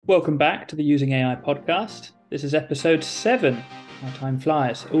Welcome back to the Using AI podcast. This is episode 7. How time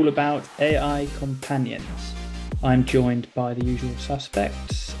flies, all about AI companions. I'm joined by the usual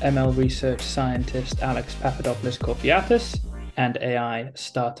suspects, ML research scientist Alex Papadopoulos-Korfiatis and AI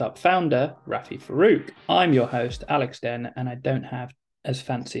startup founder Rafi Farouk. I'm your host, Alex Den, and I don't have as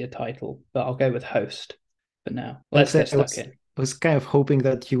fancy a title, but I'll go with host for now. Let's get stuck in. I was kind of hoping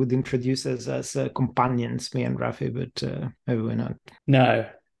that you would introduce us as companions, me and Rafi, but maybe we're not. No.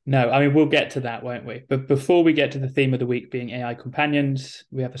 I mean, we'll get to that, won't we? But before we get to the theme of the week being AI companions,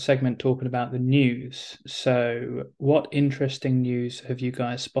 we have a segment talking about the news. So what interesting news have you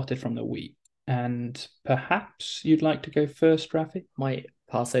guys spotted from the week? And perhaps you'd like to go first, Rafi? Might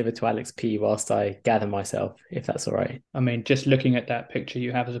pass over to Alex P whilst I gather myself, if that's all right. I mean, just looking at that picture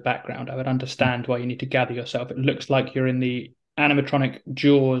you have as a background, I would understand why you need to gather yourself. It looks like you're in the animatronic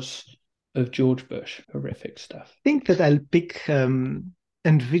jaws of George Bush. Horrific stuff. I think that I'll pick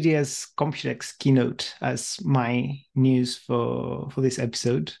NVIDIA's Computex keynote as my news for this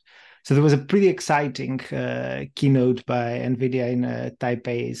episode. So there was a pretty exciting keynote by NVIDIA in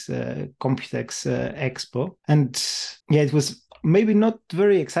Taipei's Computex Expo. And yeah, it was maybe not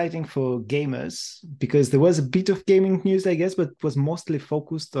very exciting for gamers because there was a bit of gaming news, I guess, but it was mostly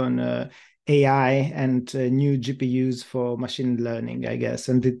focused on AI and new GPUs for machine learning, I guess.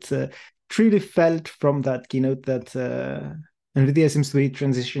 And it really felt from that keynote that NVIDIA seems to be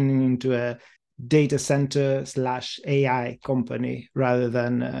transitioning into a data center / AI company rather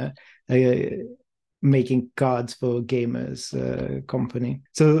than making cards for gamers company.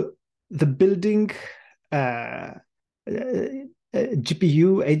 So the building GPU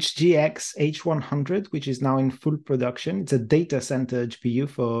HGX H100, which is now in full production. It's a data center GPU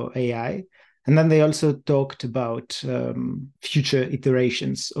for AI. And then they also talked about future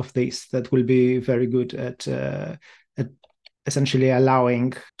iterations of this that will be very good at essentially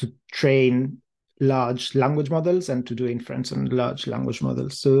allowing to train large language models and to do inference on large language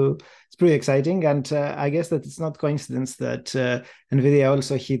models. So it's pretty exciting. And I guess that it's not coincidence that NVIDIA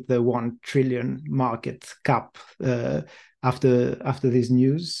also hit the 1 trillion market cap after this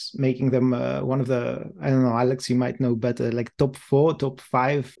news, making them one of the, I don't know, Alex, you might know better, like top 4, top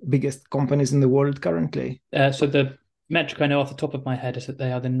 5 biggest companies in the world currently. So the metric I know off the top of my head is that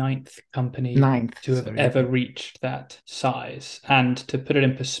they are the 9th company to have ever reached that size. And to put it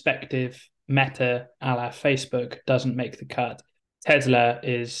in perspective, Meta, a la Facebook, doesn't make the cut. Tesla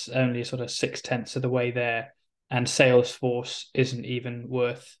is only sort of 6/10 of the way there, and Salesforce isn't even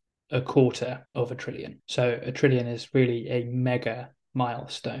worth a quarter of a trillion. So a trillion is really a mega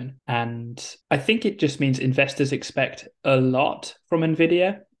milestone. And I think it just means investors expect a lot from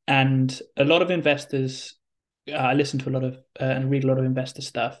NVIDIA. And a lot of investors, I listen to a lot of and read a lot of investor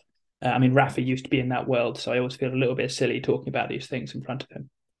stuff. I mean, Rafi used to be in that world, so I always feel a little bit silly talking about these things in front of him.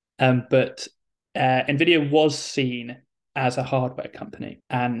 But NVIDIA was seen as a hardware company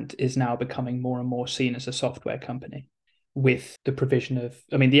and is now becoming more and more seen as a software company with the provision of,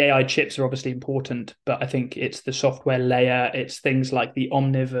 I mean, the AI chips are obviously important, but I think it's the software layer, it's things like the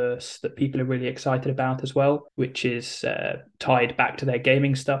Omniverse that people are really excited about as well, which is tied back to their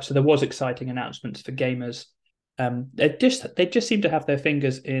gaming stuff. So there was exciting announcements for gamers. They just seem to have their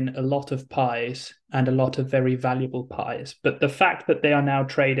fingers in a lot of pies and a lot of very valuable pies. But the fact that they are now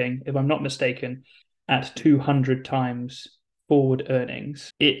trading, if I'm not mistaken, at 200 times forward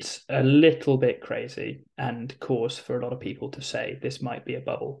earnings, it's a little bit crazy and cause for a lot of people to say this might be a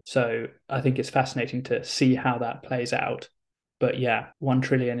bubble. So I think it's fascinating to see how that plays out. But yeah, 1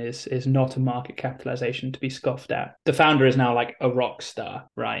 trillion is not a market capitalization to be scoffed at. The founder is now like a rock star,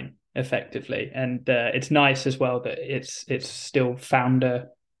 right? Effectively. And it's nice as well that it's still founder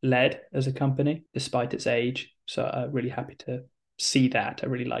led as a company despite its age. So I'm really happy to see that. I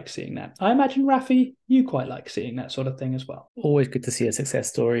really like seeing that. I imagine, Rafi, you quite like seeing that sort of thing as well. Always good to see a success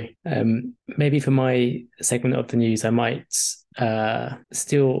story. Maybe for my segment of the news, I might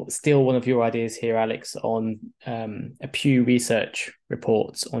steal one of your ideas here, Alex, on a Pew Research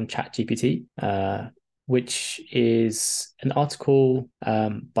report on ChatGPT, which is an article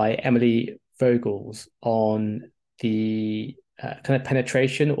by Emily Vogels on the kind of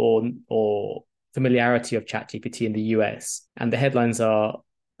penetration or familiarity of ChatGPT in the US. And the headlines are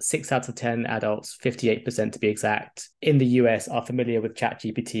 6 out of 10 adults, 58% to be exact, in the US are familiar with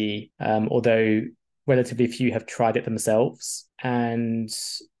ChatGPT, although relatively few have tried it themselves. And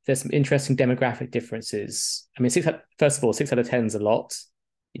there's some interesting demographic differences. I mean, first of all, 6 out of 10 is a lot.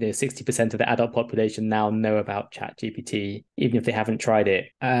 60% of the adult population now know about ChatGPT, even if they haven't tried it.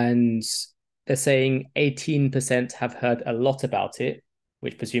 And they're saying 18% have heard a lot about it,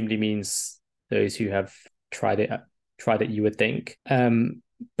 which presumably means those who have tried it, you would think.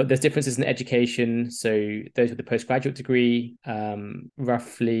 But there's differences in education. So those with the postgraduate degree,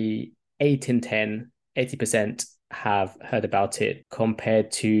 roughly 8 in 10, 80% have heard about it,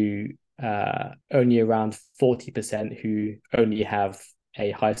 compared to only around 40% who only have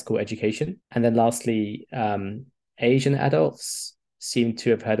a high school education. And then lastly, Asian adults seem to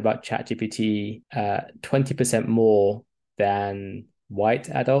have heard about ChatGPT 20% more than white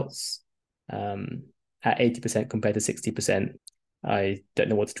adults, at 80% compared to 60%. I don't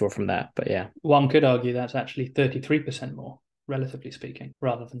know what to draw from that, but yeah. One could argue that's actually 33% more, relatively speaking,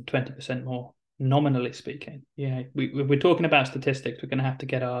 rather than 20% more, nominally speaking. Yeah, we're talking about statistics. We're going to have to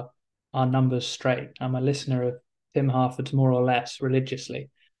get our numbers straight. I'm a listener of Tim Harford's More or Less religiously.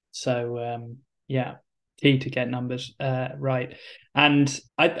 So, yeah, key to get numbers right. And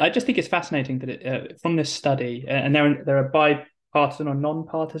I just think it's fascinating that from this study, and they're a bipartisan or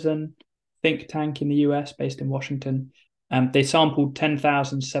non-partisan think tank in the US based in Washington. They sampled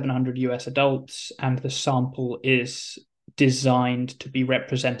 10,700 US adults, and the sample is designed to be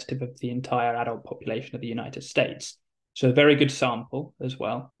representative of the entire adult population of the United States. So a very good sample as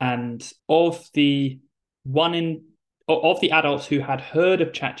well. And of the adults who had heard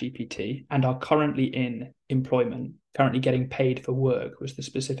of ChatGPT and are currently in employment, currently getting paid for work was the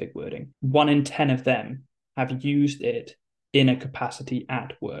specific wording, 1 in 10 of them have used it in a capacity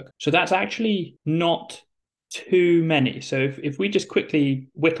at work. So that's actually not too many. So if we just quickly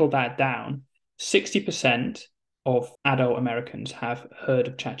whittle that down, 60% of adult Americans have heard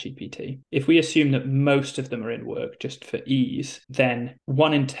of ChatGPT. If we assume that most of them are in work just for ease, then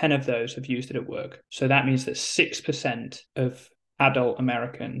 1 in 10 of those have used it at work. So that means that 6% of adult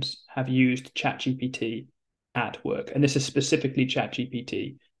Americans have used ChatGPT at work. And this is specifically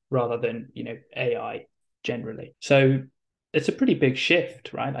ChatGPT rather than, AI generally. So it's a pretty big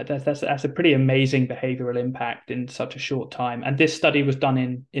shift, right? Like that's a pretty amazing behavioral impact in such a short time. And this study was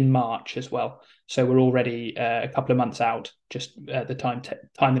done in March as well. So we're already a couple of months out, just the time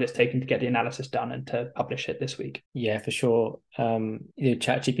that it's taken to get the analysis done and to publish it this week. Yeah, for sure.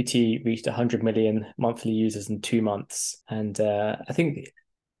 ChatGPT reached 100 million monthly users in 2 months. And I think,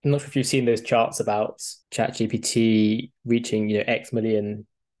 I'm not sure if you've seen those charts about ChatGPT reaching, X million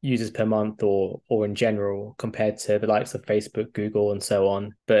users per month or in general compared to the likes of Facebook, Google, and so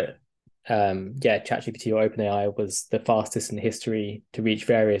on. But ChatGPT or OpenAI was the fastest in history to reach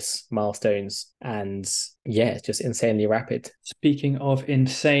various milestones. And it's just insanely rapid. Speaking of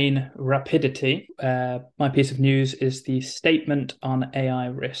insane rapidity, my piece of news is the statement on AI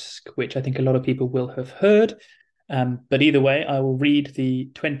risk, which I think a lot of people will have heard. But either way, I will read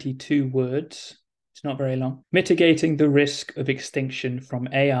the 22 words. It's not very long. Mitigating the risk of extinction from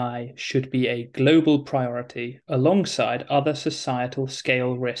AI should be a global priority alongside other societal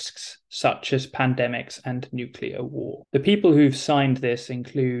scale risks, such as pandemics and nuclear war. The people who've signed this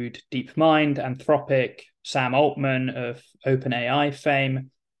include DeepMind, Anthropic, Sam Altman of OpenAI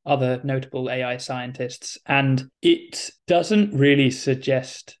fame, other notable AI scientists, and it doesn't really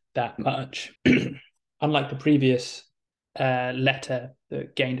suggest that much. Unlike the previous letter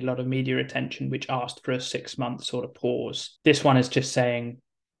that gained a lot of media attention, which asked for a 6-month sort of pause. This one is just saying,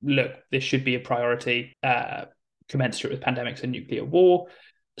 look, this should be a priority commensurate with pandemics and nuclear war.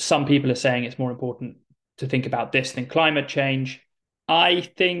 Some people are saying it's more important to think about this than climate change. I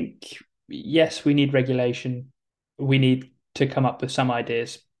think, yes, we need regulation. We need to come up with some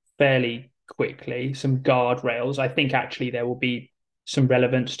ideas fairly quickly, some guardrails. I think actually there will be some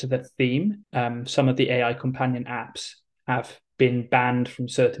relevance to the theme. Some of the AI companion apps have been banned from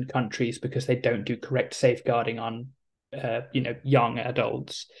certain countries because they don't do correct safeguarding on young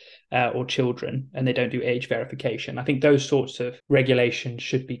adults or children, and they don't do age verification. I think those sorts of regulations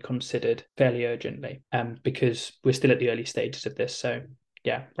should be considered fairly urgently because we're still at the early stages of this. So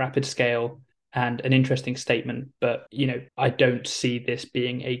rapid scale and an interesting statement, but I don't see this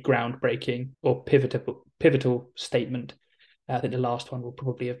being a groundbreaking or pivotal statement. I think the last one will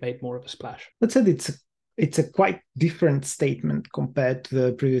probably have made more of a splash. That said, it's a quite different statement compared to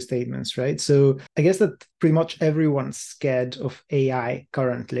the previous statements, right? So I guess that pretty much everyone's scared of AI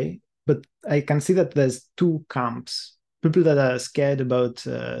currently, but I can see that there's two camps. People that are scared about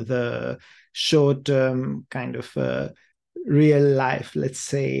the short-term kind of real life, let's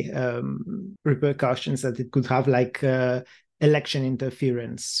say, repercussions that it could have, like election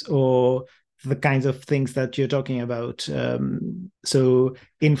interference or the kinds of things that you're talking about. So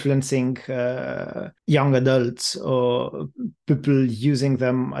influencing young adults or people using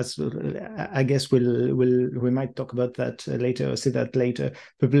them as, I guess we might talk about that later or see that later.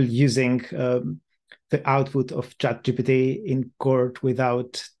 People using the output of ChatGPT in court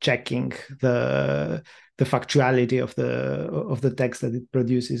without checking the factuality of the text that it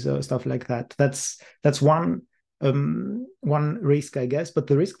produces or stuff like that. That's one risk, I guess. But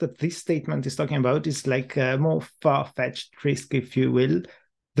the risk that this statement is talking about is like a more far-fetched risk, if you will,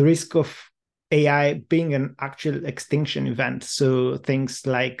 the risk of AI being an actual extinction event. So things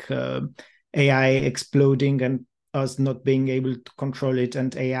like AI exploding and us not being able to control it,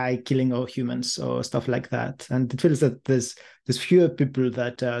 and AI killing all humans or stuff like that. And it feels that there's fewer people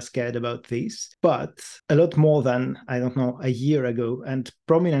that are scared about this, but a lot more than, I don't know, a year ago. And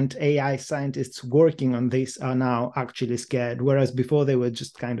prominent AI scientists working on this are now actually scared, whereas before they were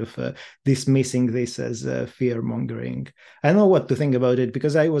just kind of dismissing this as fear-mongering. I don't know what to think about it,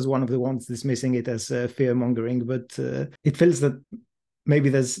 because I was one of the ones dismissing it as fear-mongering, but it feels that maybe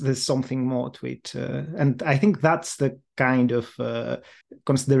there's something more to it. And I think that's the kind of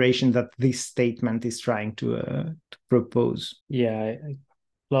consideration that this statement is trying to propose. Yeah, I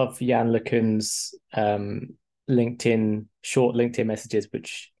love Jan LeCun's short LinkedIn messages,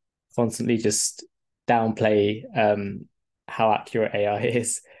 which constantly just downplay how accurate AI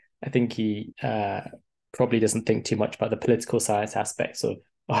is. I think he probably doesn't think too much about the political science aspects of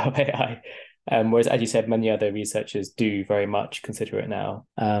AI. Whereas, as you said, many other researchers do very much consider it now.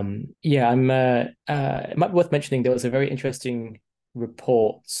 It might be worth mentioning there was a very interesting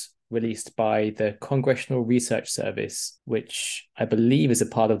report released by the Congressional Research Service, which I believe is a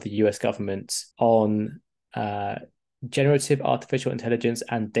part of the US government, on generative artificial intelligence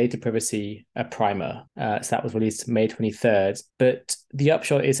and data privacy, a primer. So that was released May 23rd. But the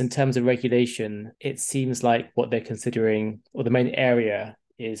upshot is, in terms of regulation, it seems like what they're considering, or the main area,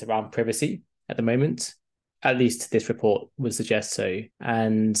 is around privacy at the moment. At least this report would suggest so.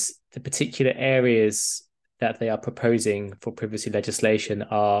 And the particular areas that they are proposing for privacy legislation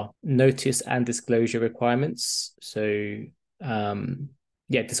are notice and disclosure requirements. So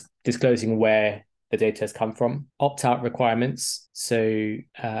disclosing where the data has come from. Opt-out requirements, so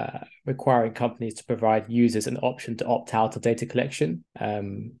requiring companies to provide users an option to opt out of data collection.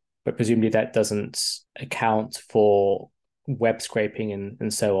 But presumably that doesn't account for web scraping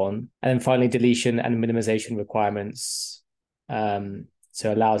and so on. And then finally, deletion and minimization requirements.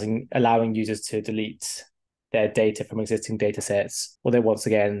 So allowing users to delete their data from existing data sets, although once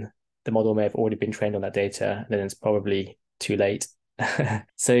again, the model may have already been trained on that data, then it's probably too late.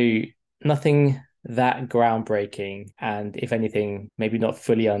 So nothing that groundbreaking, and if anything, maybe not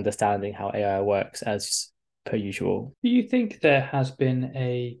fully understanding how AI works as per usual. Do you think there has been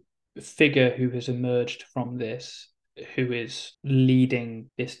a figure who has emerged from this who is leading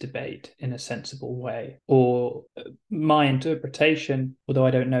this debate in a sensible way? Or my interpretation, although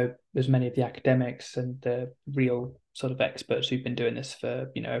I don't know as many of the academics and the real sort of experts who've been doing this for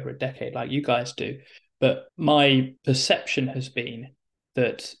over a decade like you guys do, but my perception has been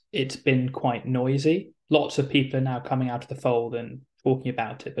that it's been quite noisy. Lots of people are now coming out of the fold and talking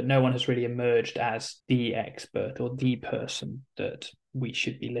about it, but no one has really emerged as the expert or the person that we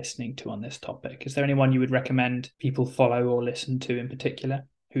should be listening to on this topic. Is there anyone you would recommend people follow or listen to in particular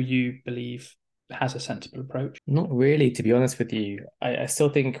who you believe has a sensible approach? Not really, to be honest with you. I still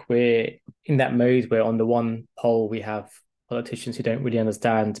think we're in that mode where on the one pole we have politicians who don't really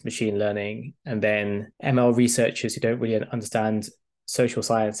understand machine learning, and then ML researchers who don't really understand social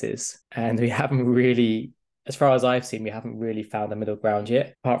sciences. And we haven't really, as far as I've seen, we haven't really found a middle ground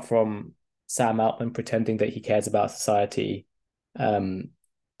yet, apart from Sam Altman pretending that he cares about society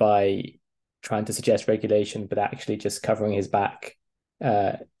by trying to suggest regulation, but actually just covering his back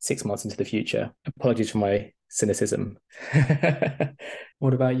 6 months into the future. Apologies for my cynicism.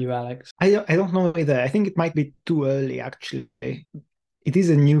 What about you, Alex? I don't know either. I think it might be too early, actually. It is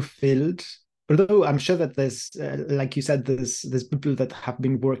a new field. Although I'm sure that there's, like you said, there's people that have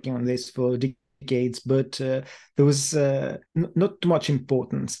been working on this for decades, but there was not too much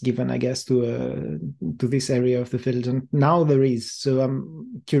importance given, I guess, to this area of the field, and now there is. So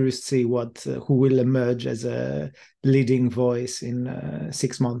I'm curious to see who will emerge as a leading voice in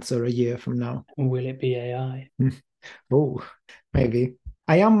 6 months or a year from now. Will it be AI? Oh, maybe.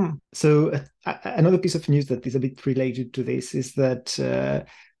 Another piece of news that is a bit related to this is that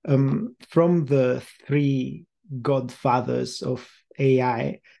from the 3 godfathers of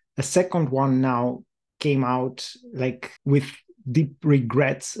AI, a second one now came out with deep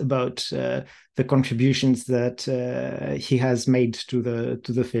regrets about the contributions that he has made to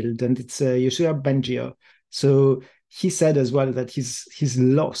the field, and it's Yoshua Bengio. So he said as well that he's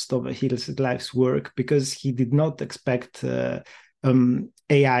lost over his life's work because he did not expect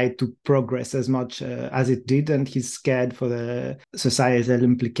AI to progress as much as it did, and he's scared for the societal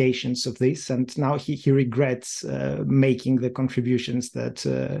implications of this. And now he regrets making the contributions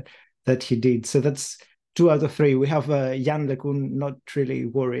that he did. So that's 2 out of 3. We have Jan LeCun not really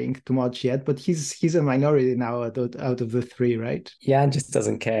worrying too much yet, but he's a minority now out of the 3, right? Jan just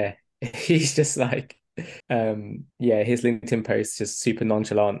doesn't care. He's just like, his LinkedIn post is just super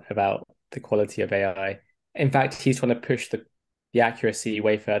nonchalant about the quality of AI. In fact, he's trying to push the accuracy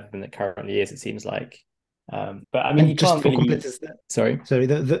way further than it currently is, it seems like. But I mean, and just for completeness, sorry,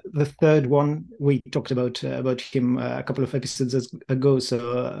 the third one we talked about him a couple of episodes ago.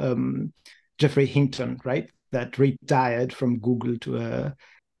 So Geoffrey Hinton, right, that retired from Google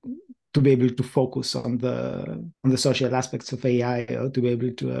to be able to focus on the social aspects of AI, or to be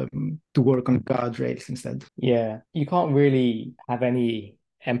able to work on guardrails instead. Yeah, you can't really have any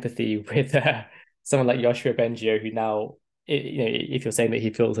empathy with someone like Yoshua Bengio, who now, if you're saying that he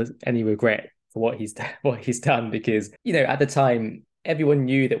feels any regret for what he's done, because at the time everyone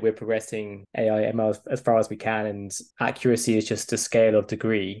knew that we're progressing AI ML as far as we can, and accuracy is just a scale of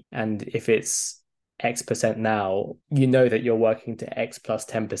degree, and if it's X% now, that you're working to X plus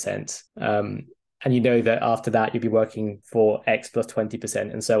 10%, and that after that you'll be working for X plus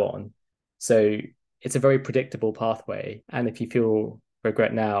 20% and so on. So it's a very predictable pathway, and if you feel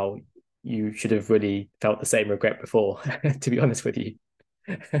regret now, you should have really felt the same regret before, to be honest with you.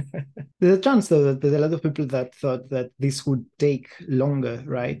 There's a chance, though, that there's a lot of people that thought that this would take longer,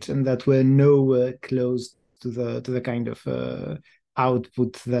 right? And that we're nowhere close to the kind of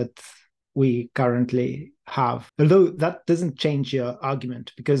output that we currently have. Although that doesn't change your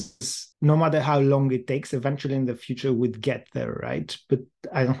argument, because no matter how long it takes, eventually in the future we'd get there, right? But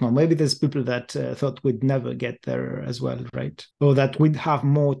I don't know, maybe there's people that thought we'd never get there as well, right? Or that we'd have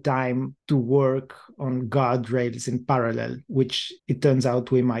more time to work on guardrails in parallel, which it turns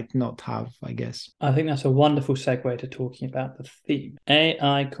out we might not have, I guess. I think that's a wonderful segue to talking about the theme,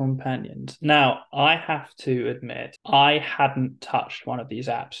 AI companions. Now, I have to admit, I hadn't touched one of these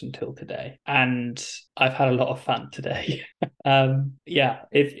apps until today, and I've had a lot of fun today.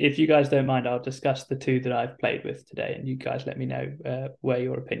 If you guys don't mind, I'll discuss the 2 that I've played with today, and you guys let me know where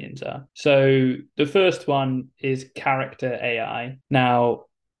your opinions are. So the first one is Character AI. Now,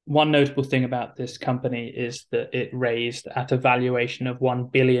 one notable thing about this company is that it raised at a valuation of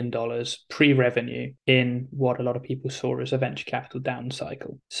 $1 billion pre-revenue in what a lot of people saw as a venture capital down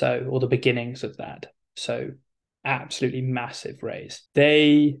cycle. So, or the beginnings of that. So absolutely massive raise.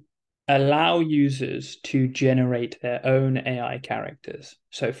 They allow users to generate their own AI characters.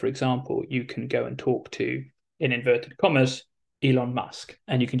 So, for example, you can go and talk to, in inverted commas, Elon Musk,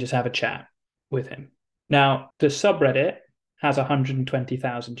 and you can just have a chat with him. Now, the subreddit has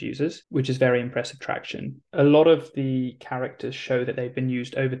 120,000 users, which is very impressive traction. A lot of the characters show that they've been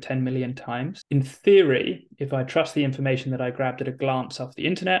used over 10 million times. In theory, if I trust the information that I grabbed at a glance off the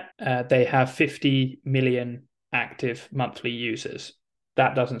internet, they have 50 million active monthly users.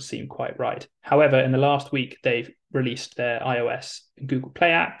 That doesn't seem quite right. However, in the last week, they've released their iOS and Google Play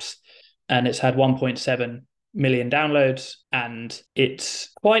apps, and it's had 1.7 million downloads, and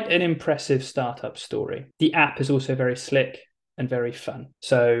it's quite an impressive startup story. The app is also very slick and very fun.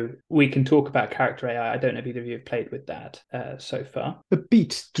 So we can talk about Character AI. I don't know if either of you have played with that so far. A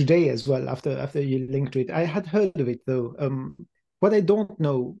bit today as well, after you linked to it. I had heard of it, though. What I don't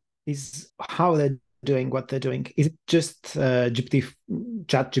know is how they're doing what they're doing. Is it just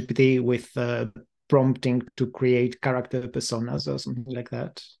ChatGPT with prompting to create character personas or something like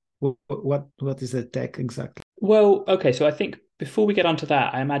that? What is the tech exactly? Well, okay, so I think before we get onto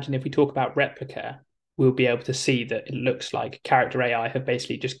that, I imagine if we talk about Replika, we'll be able to see that it looks like Character AI have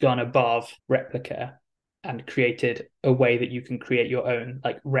basically just gone above Replika and created a way that you can create your own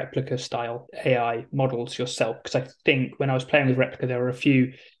like Replika style AI models yourself. Because I think when I was playing with Replika, there were a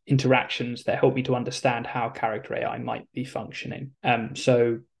few interactions that helped me to understand how Character AI might be functioning.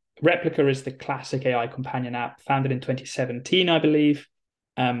 So Replika is the classic AI companion app founded in 2017, I believe.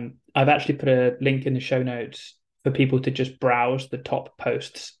 I've actually put a link in the show notes for people to just browse the top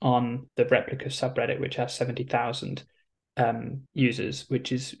posts on the Replika subreddit, which has 70,000 users,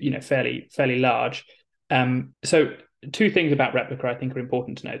 which is fairly large. So 2 things about Replika I think are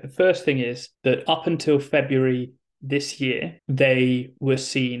important to know. The first thing is that up until February this year, they were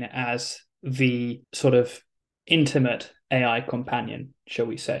seen as the sort of intimate AI companion, shall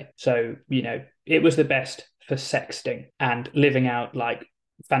we say. So, it was the best for sexting and living out like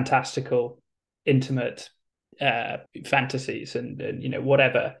fantastical, intimate fantasies and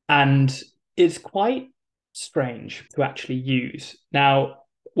whatever. And it's quite strange to actually use. Now,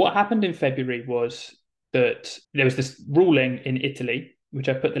 what happened in February was that there was this ruling in Italy, which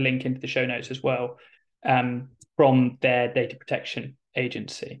I put the link into the show notes as well, from their data protection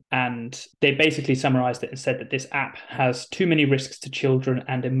agency. And they basically summarized it and said that this app has too many risks to children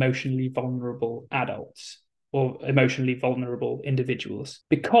and emotionally vulnerable adults or emotionally vulnerable individuals,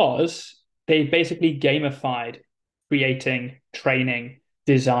 because they basically gamified creating, training,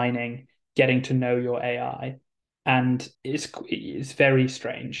 designing, getting to know your AI. And it's very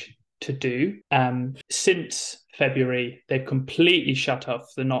strange to do. Since February, they've completely shut off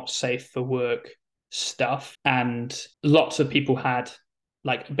the not safe for work stuff. And lots of people had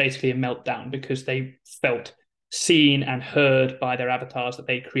like basically a meltdown because they felt seen and heard by their avatars that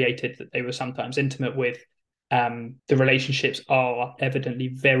they created, that they were sometimes intimate with. The relationships are evidently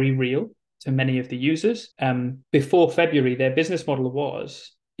very real to many of the users. Before February, their business model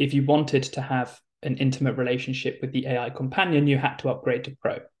was, if you wanted to have an intimate relationship with the AI companion, you had to upgrade to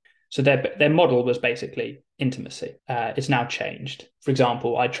Pro. So their model was basically intimacy. It's now changed. For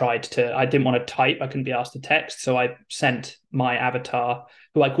example, I didn't want to type, I couldn't be asked to text, so I sent my avatar,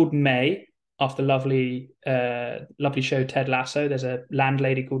 who I called May, after lovely show Ted Lasso. There's a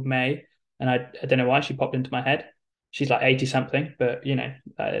landlady called May, and I don't know why she popped into my head. She's like 80 something, but I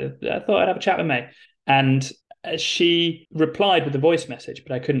thought I'd have a chat with May. And she replied with a voice message,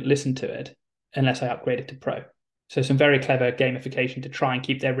 but I couldn't listen to it unless I upgraded to Pro. So some very clever gamification to try and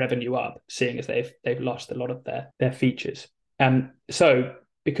keep their revenue up, seeing as they've lost a lot of their features. So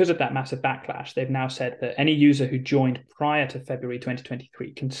because of that massive backlash, they've now said that any user who joined prior to February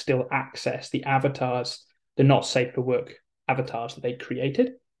 2023 can still access the avatars, the not safe for work avatars that they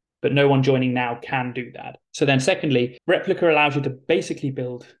created, but no one joining now can do that. So then secondly, Replika allows you to basically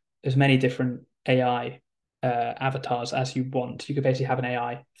build as many different AI avatars as you want. You could basically have an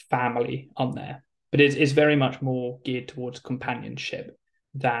AI family on there, but it's very much more geared towards companionship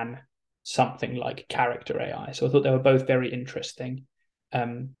than something like character AI. So I thought they were both very interesting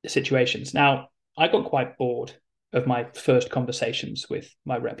situations. Now, I got quite bored of my first conversations with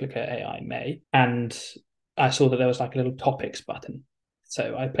my Replika AI, May, and I saw that there was like a little topics button.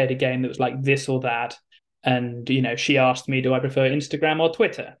 So I played a game that was like this or that. And, she asked me, do I prefer Instagram or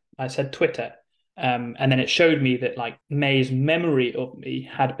Twitter? I said Twitter. And then it showed me that like May's memory of me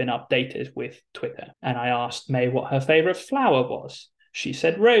had been updated with Twitter. And I asked May what her favorite flower was. She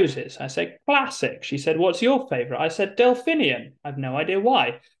said roses. I said classic. She said, what's your favorite? I said delphinium. I've no idea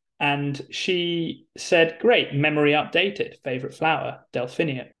why. And she said, great, memory updated, favorite flower,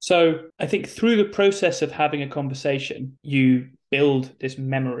 delphinium. So I think through the process of having a conversation, you build this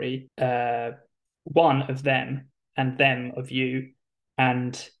memory, one of them and them of you.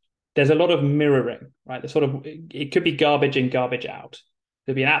 And there's a lot of mirroring, right? It could be garbage in, garbage out.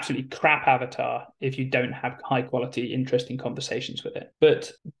 There'll be an absolutely crap avatar if you don't have high quality, interesting conversations with it.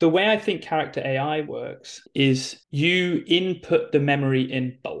 But the way I think character AI works is you input the memory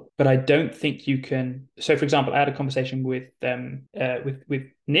in bulk, but I don't think you can. So, for example, I had a conversation with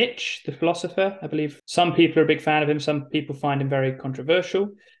Nietzsche, the philosopher, I believe. Some people are a big fan of him. Some people find him very controversial.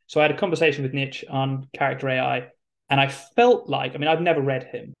 So I had a conversation with Nietzsche on character AI. And I felt like, I've never read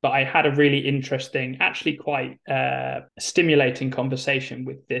him, but I had a really interesting, actually quite stimulating conversation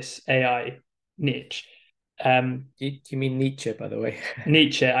with this AI Nietzsche. Do you mean Nietzsche, by the way?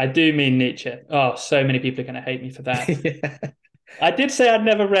 Nietzsche, I do mean Nietzsche. Oh, so many people are going to hate me for that. Yeah. I did say I'd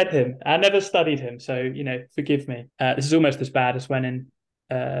never read him. I never studied him. So, forgive me. This is almost as bad as when in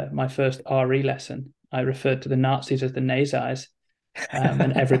my first RE lesson, I referred to the Nazis as the Nazis,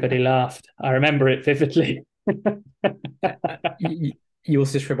 and everybody laughed. I remember it vividly. You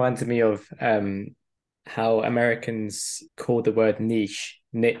also just reminded me of how Americans call the word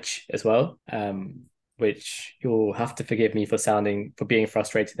niche as well, which you'll have to forgive me for being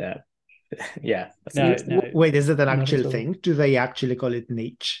frustrated at. Yeah. No. Wait, is it an actual thing? Do they actually call it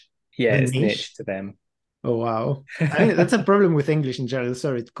niche? Yeah, it's niche to them. Oh, wow. That's a problem with English in general.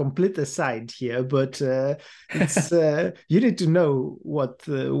 Sorry, complete aside here, but it's you need to know what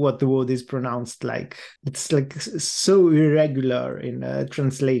the word is pronounced like. It's like so irregular in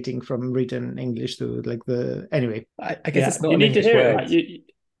translating from written English to like Anyway, I guess it's not. You need to hear word. it.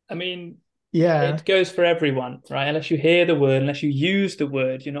 Right? Yeah, it goes for everyone, right? Unless you hear the word, unless you use the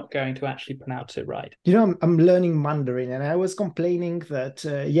word, you're not going to actually pronounce it right. I'm learning Mandarin, and I was complaining that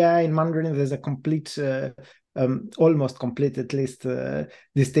in Mandarin there's a complete, almost complete at least,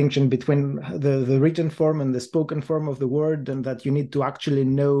 distinction between the written form and the spoken form of the word, and that you need to actually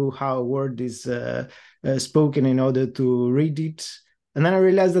know how a word is spoken in order to read it. And then I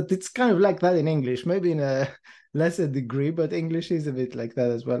realized that it's kind of like that in English, maybe in a lesser degree, but English is a bit like that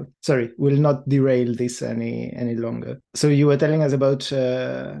as well. Sorry, we'll not derail this any longer. So you were telling us about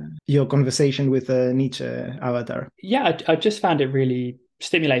your conversation with a Nietzsche avatar. Yeah, I just found it really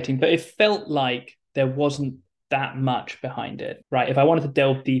stimulating, but it felt like there wasn't that much behind it, right? If I wanted to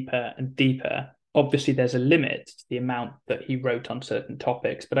delve deeper and deeper, obviously there's a limit to the amount that he wrote on certain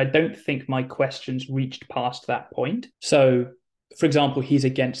topics, but I don't think my questions reached past that point. So, for example, he's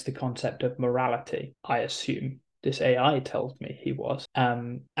against the concept of morality, I assume. This AI told me he was.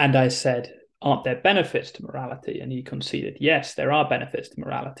 And I said, aren't there benefits to morality? And he conceded, yes, there are benefits to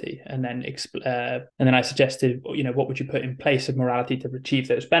morality. And then I suggested, what would you put in place of morality to achieve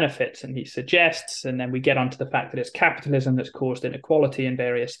those benefits? And he suggests, and then we get onto the fact that it's capitalism that's caused inequality in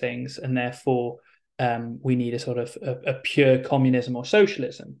various things, and therefore we need a sort of a pure communism or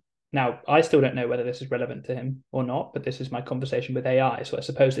socialism. Now, I still don't know whether this is relevant to him or not, but this is my conversation with AI. So I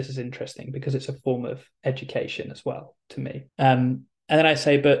suppose this is interesting because it's a form of education as well to me. And then I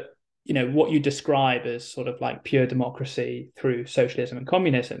say, but what you describe as sort of like pure democracy through socialism and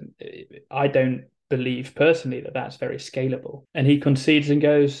communism, I don't believe personally that that's very scalable. And he concedes and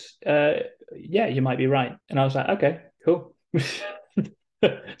goes, yeah, you might be right. And I was like, okay, cool.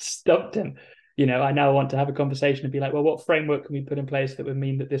 Stumped him. I now want to have a conversation and be like, well, what framework can we put in place that would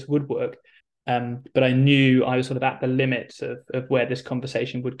mean that this would work? But I knew I was sort of at the limits of where this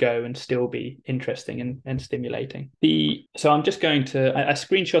conversation would go and still be interesting and stimulating. So I'm just going to, I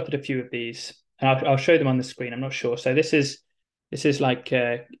screenshotted a few of these, and I'll show them on the screen. I'm not sure. So this is like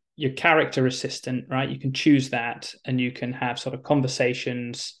your character assistant, right? You can choose that, and you can have sort of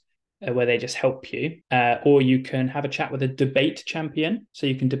conversations where they just help you, or you can have a chat with a debate champion, so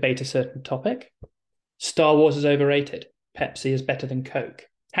you can debate a certain topic. Star Wars is overrated. Pepsi is better than Coke.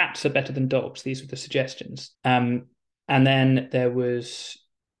 Cats are better than dogs. These were the suggestions. And then there was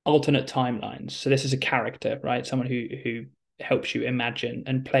alternate timelines. So this is a character, right? Someone who helps you imagine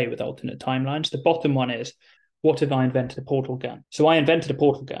and play with alternate timelines. The bottom one is, what if I invented a portal gun? So I invented a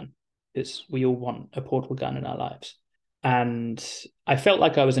portal gun because we all want a portal gun in our lives. And I felt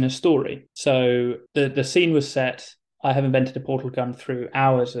like I was in a story. So the scene was set. I have invented a portal gun through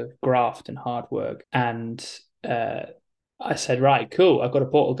hours of graft and hard work. And I said, right, cool, I've got a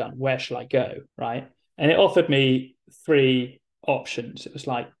portal gun. Where shall I go, right? And it offered me 3 options. It was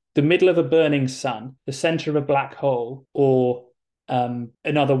like the middle of a burning sun, the center of a black hole, or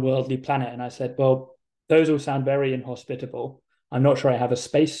another worldly planet. And I said, well, those all sound very inhospitable. I'm not sure I have a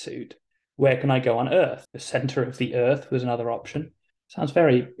spacesuit. Where can I go on Earth? The center of the Earth was another option. Sounds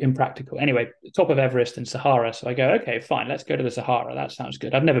very impractical. Anyway, top of Everest and Sahara. So I go, okay, fine, let's go to the Sahara. That sounds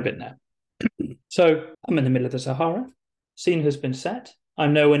good. I've never been there. So I'm in the middle of the Sahara. Scene has been set.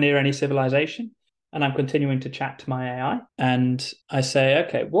 I'm nowhere near any civilization. And I'm continuing to chat to my AI. And I say,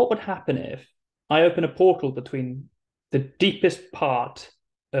 okay, what would happen if I open a portal between the deepest part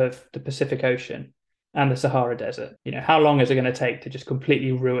of the Pacific Ocean and the Sahara Desert? How long is it going to take to just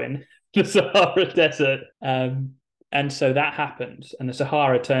completely ruin the Sahara Desert? And so that happens, and the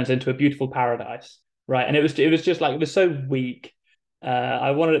Sahara turns into a beautiful paradise, right? And it was just like, it was so weak.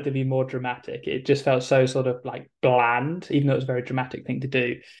 I wanted it to be more dramatic. It just felt so sort of like bland, even though it was a very dramatic thing to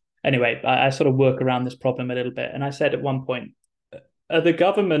do. Anyway, I sort of work around this problem a little bit. And I said at one point, are the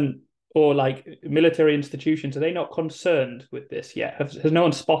government or like military institutions, are they not concerned with this yet? Has no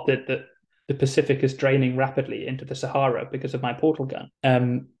one spotted that the Pacific is draining rapidly into the Sahara because of my portal gun?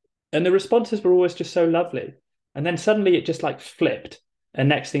 And the responses were always just so lovely. And then suddenly it just like flipped. And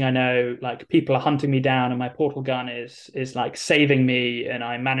next thing I know, like people are hunting me down, and my portal gun is like saving me, and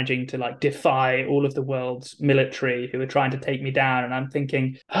I'm managing to like defy all of the world's military who are trying to take me down. And I'm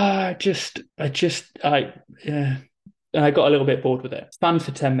thinking, yeah. And I got a little bit bored with it. Fun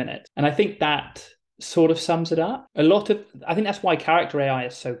for 10 minutes. And I think that sort of sums it up. I think that's why character AI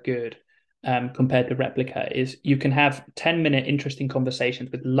is so good. Compared to Replika, is you can have 10-minute interesting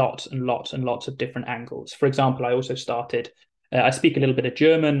conversations with lots and lots and lots of different angles. For example, I also started, I speak a little bit of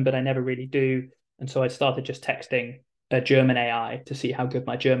German, but I never really do. And so I started just texting a German AI to see how good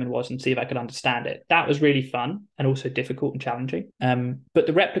my German was and see if I could understand it. That was really fun and also difficult and challenging. But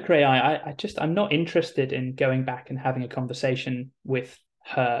the Replika AI, I'm not interested in going back and having a conversation with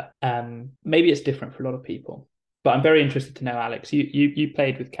her. Maybe it's different for a lot of people, but I'm very interested to know, Alex, you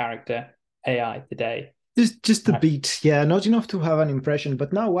played with character AI today. Just a bit, yeah, not enough to have an impression.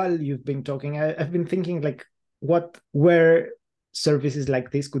 But now, while you've been talking, I've been thinking like where services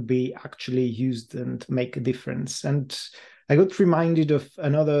like this could be actually used and make a difference. And I got reminded of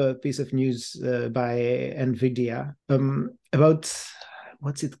another piece of news by NVIDIA about,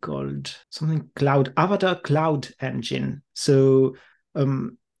 what's it called? Something Avatar Cloud Engine. So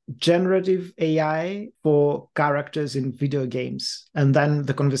generative AI for characters in video games, and then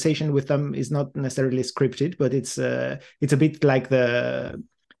the conversation with them is not necessarily scripted, but it's a bit like the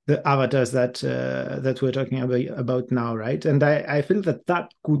the avatars that we're talking about now, right? And I feel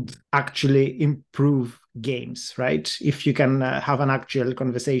that could actually improve games, right? If you can have an actual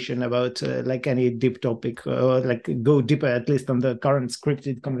conversation about like any deep topic, or like go deeper at least on the current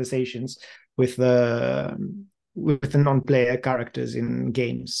scripted conversations with the non-player characters in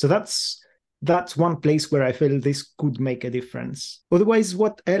games. So that's one place where I feel this could make a difference. Otherwise,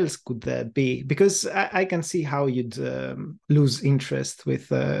 what else could there be? Because I can see how you'd lose interest with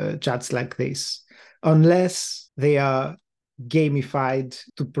chats like this, unless they are gamified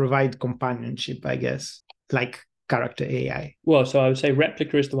to provide companionship, I guess, like character AI. Well, so I would say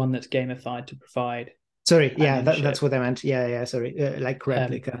Replika is the one that's gamified to provide. Sorry, yeah, that's what I meant. Yeah, sorry, like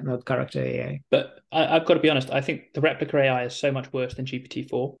Replika, not character AI. But I've got to be honest, I think the Replika AI is so much worse than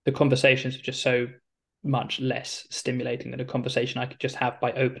GPT-4. The conversations are just so much less stimulating than a conversation I could just have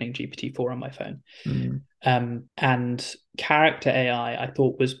by opening GPT-4 on my phone. And character AI, I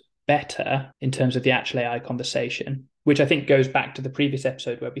thought, was better in terms of the actual AI conversation, which I think goes back to the previous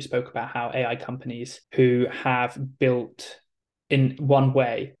episode where we spoke about how AI companies who have built in one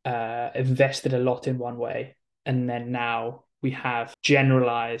way, invested a lot in one way, and then now we have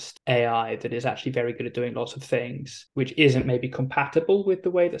generalized AI that is actually very good at doing lots of things, which isn't maybe compatible with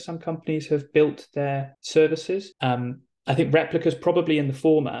the way that some companies have built their services. I think Replika is probably in the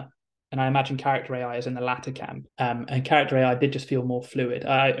former, and I imagine character AI is in the latter camp. And character AI did just feel more fluid.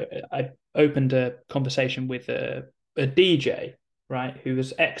 I opened a conversation with a DJ, right, who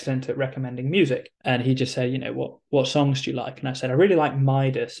was excellent at recommending music. And he just said, what songs do you like? And I said, I really like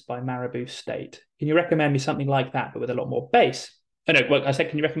Midas by Marabou State. Can you recommend me something like that, but with a lot more bass? I said,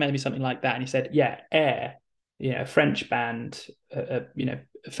 can you recommend me something like that? And he said, yeah, Air, a French band,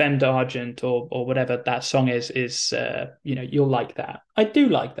 Femme d'Argent or whatever that song is, you'll like that. I do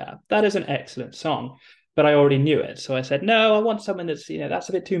like that. That is an excellent song, but I already knew it. So I said, no, I want something that's, that's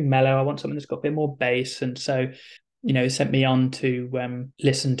a bit too mellow. I want something that's got a bit more bass. And so, sent me on to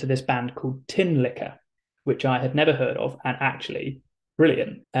listen to this band called Tinlicker, which I had never heard of, and actually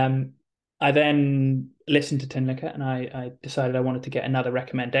brilliant. I then listened to Tinlicker, and I decided I wanted to get another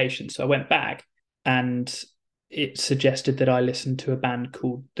recommendation. So I went back, and it suggested that I listen to a band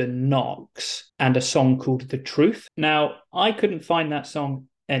called The Knocks and a song called The Truth. Now, I couldn't find that song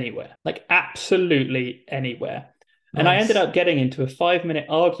anywhere, like absolutely anywhere. And I ended up getting into a 5-minute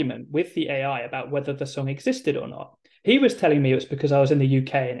argument with the AI about whether the song existed or not. He was telling me it was because I was in the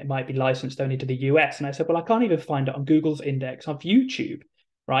UK and it might be licensed only to the US. And I said, well, I can't even find it on Google's index of YouTube,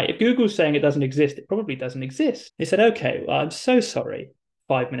 right? If Google's saying it doesn't exist, it probably doesn't exist. He said, okay, well, I'm so sorry.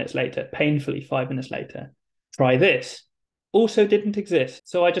 5 minutes later, painfully 5 minutes later, try this. Also didn't exist.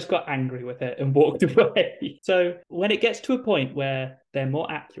 So I just got angry with it and walked away. So when it gets to a point where they're more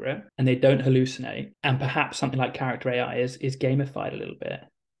accurate and they don't hallucinate, and perhaps something like character AI is gamified a little bit,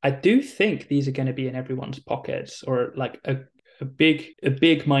 I do think these are going to be in everyone's pockets, or like a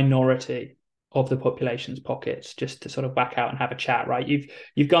big minority of the population's pockets, just to sort of back out and have a chat, right?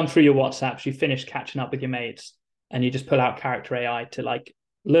 You've gone through your WhatsApps, you've finished catching up with your mates, and you just pull out character AI to like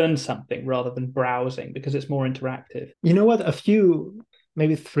learn something rather than browsing because it's more interactive. You know what? A few,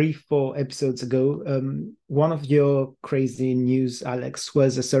 maybe 3-4 episodes ago, one of your crazy news, Alex,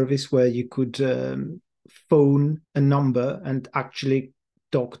 was a service where you could phone a number and actually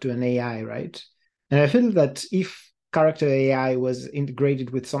talk to an AI, right? And I feel that if character AI was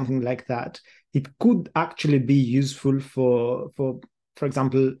integrated with something like that, it could actually be useful for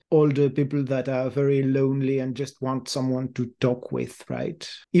example, older people that are very lonely and just want someone to talk with, right?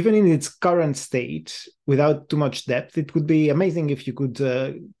 Even in its current state, without too much depth, it would be amazing if you could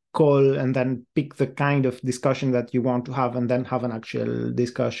call and then pick the kind of discussion that you want to have and then have an actual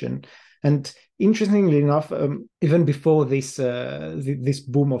discussion. And interestingly enough, even before this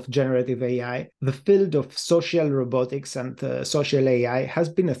boom of generative AI, the field of social robotics and social AI has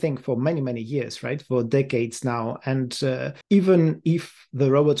been a thing for many, many years, right? For decades now. And even if the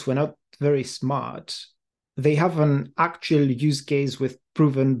robots were not very smart, they have an actual use case with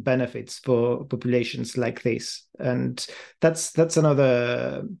proven benefits for populations like this. And that's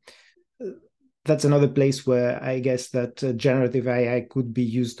another place where I guess that generative AI could be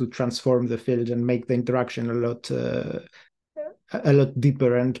used to transform the field and make the interaction a lot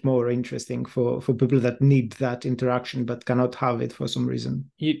deeper and more interesting for people that need that interaction but cannot have it for some reason.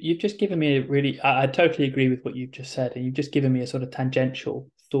 You've just given me I totally agree with what you've just said, and you've just given me a sort of tangential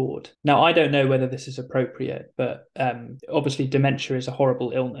thought. Now, I don't know whether this is appropriate, but obviously dementia is a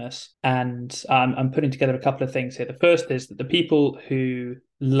horrible illness, and I'm putting together a couple of things here. The first is that the people who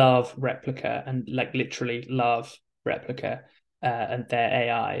love Replika and like literally love Replika and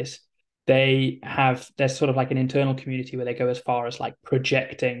their AIs, there's sort of like an internal community where they go as far as like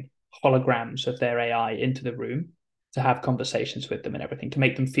projecting holograms of their AI into the room to have conversations with them and everything, to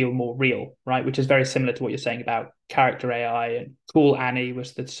make them feel more real, right? Which is very similar to what you're saying about character AI. And Cool Annie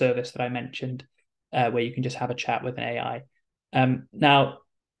was the service that I mentioned, where you can just have a chat with an AI. Now,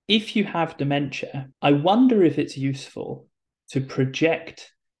 if you have dementia, I wonder if it's useful to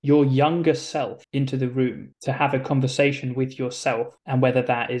project your younger self into the room to have a conversation with yourself, and whether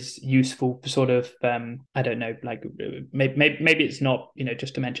that is useful for sort of, I don't know, like maybe it's not,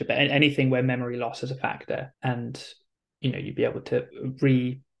 just dementia, but anything where memory loss is a factor, and, you'd be able to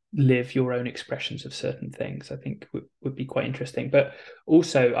relive your own expressions of certain things, I think would be quite interesting. But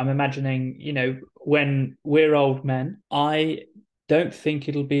also I'm imagining, when we're old men, I don't think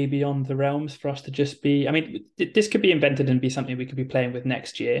it'll be beyond the realms for us to just be, I mean, this could be invented and be something we could be playing with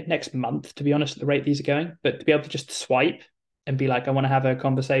next month, to be honest, at the rate these are going. But to be able to just swipe and be like, I want to have a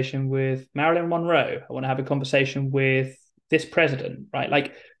conversation with Marilyn Monroe, I want to have a conversation with this president, right?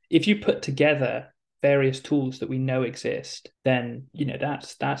 Like, if you put together various tools that we know exist, then,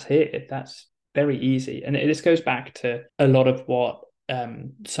 that's it. That's very easy. And this goes back to a lot of what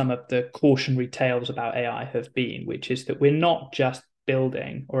some of the cautionary tales about AI have been, which is that we're not just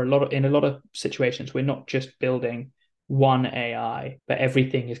building, or in a lot of situations, we're not just building one AI, but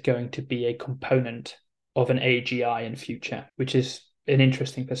everything is going to be a component of an AGI in future, which is an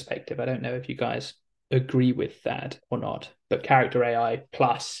interesting perspective. I don't know if you guys agree with that or not, but character AI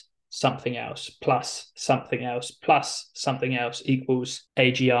plus something else, plus something else, plus something else equals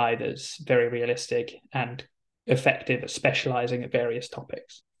AGI that's very realistic and effective at specializing at various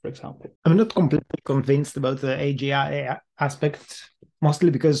topics, for example. I'm not completely convinced about the AGI aspect, mostly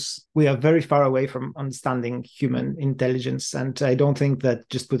because we are very far away from understanding human intelligence, and I don't think that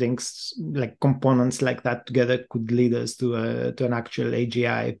just putting like components like that together could lead us to an actual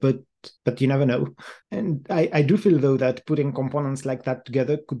AGI. But you never know. And I do feel, though, that putting components like that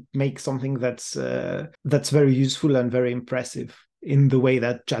together could make something that's very useful and very impressive, in the way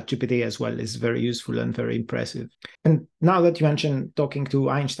that ChatGPT as well is very useful and very impressive. And now that you mentioned talking to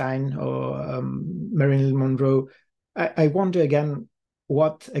Einstein or Marilyn Monroe, I wonder again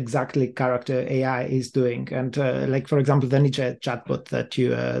what exactly character AI is doing. And like, for example, the Nietzsche chatbot that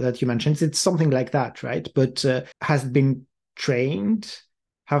you mentioned, it's something like that, right? But has it been trained?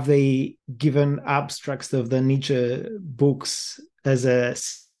 Have they given abstracts of the Nietzsche books as a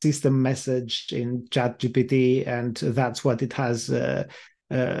system message in ChatGPT, and that's what it has to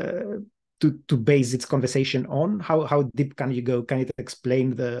base its conversation on? How deep can you go? Can it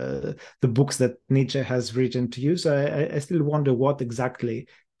explain the books that Nietzsche has written to you? So I still wonder what exactly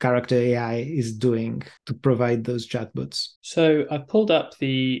character AI is doing to provide those chatbots. So I've pulled up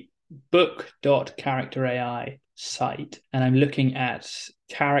the book.characterai site, and I'm looking at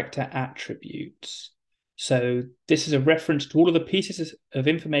character attributes. So this is a reference to all of the pieces of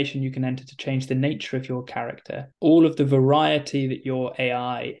information you can enter to change the nature of your character. All of the variety that your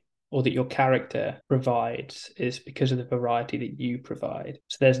AI or that your character provides is because of the variety that you provide.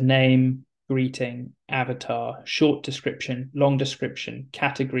 So there's name, greeting, avatar, short description, long description,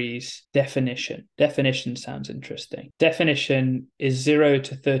 categories, definition. Definition sounds interesting. Definition is 0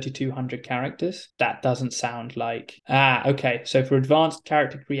 to 3,200 characters. That doesn't sound like... okay. So for advanced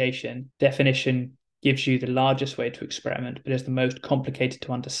character creation, definition gives you the largest way to experiment, but is the most complicated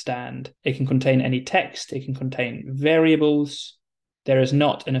to understand. It can contain any text. It can contain variables. There is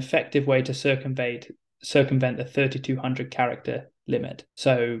not an effective way to circumvent the 3,200 character limit.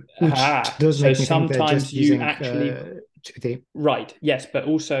 So, so sometimes you actually... right, yes, but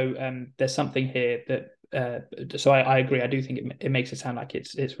also there's something here that... so I agree. I do think it makes it sound like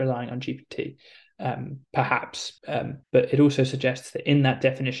it's relying on GPT. Perhaps, but it also suggests that in that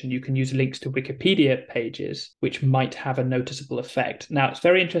definition you can use links to Wikipedia pages, which might have a noticeable effect. Now, it's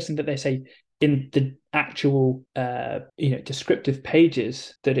very interesting that they say in the actual descriptive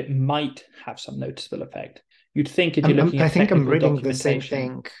pages that it might have some noticeable effect. You'd think if you're looking at technical I'm reading the documentation, same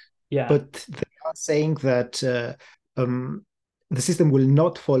thing, yeah, but they are saying that the system will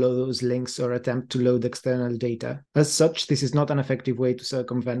not follow those links or attempt to load external data. As such, this is not an effective way to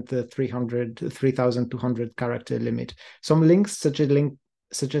circumvent the 3,200 character limit. Some links, such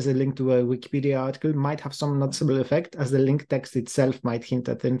as a link to a Wikipedia article, might have some noticeable effect, as the link text itself might hint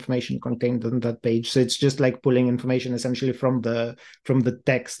at the information contained on that page. So it's just like pulling information essentially from the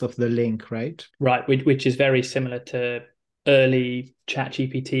text of the link, right? Right, which is very similar to early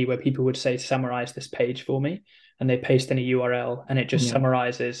ChatGPT, where people would say, summarize this page for me, and they paste in a URL and it just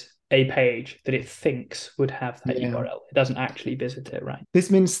summarizes a page that it thinks would have that URL. It doesn't actually visit it, right?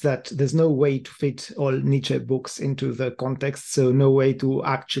 This means that there's no way to fit all Nietzsche books into the context, so no way to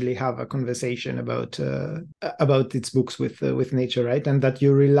actually have a conversation about its books with Nietzsche, right? And that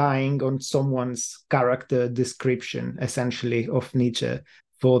you're relying on someone's character description, essentially, of Nietzsche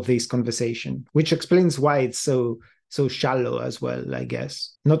for this conversation, which explains why it's so shallow as well, I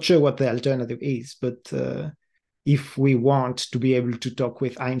guess. Not sure what the alternative is, but if we want to be able to talk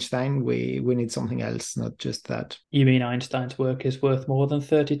with Einstein, we need something else, not just that. You mean Einstein's work is worth more than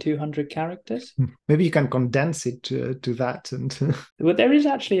 3,200 characters? Maybe you can condense it to that. And well, there is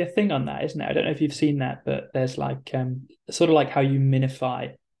actually a thing on that, isn't there? I don't know if you've seen that, but there's like sort of like how you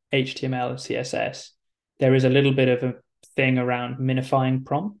minify HTML and CSS. There is a little bit of a thing around minifying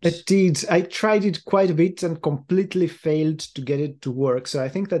prompts. It did. I tried it quite a bit and completely failed to get it to work. So I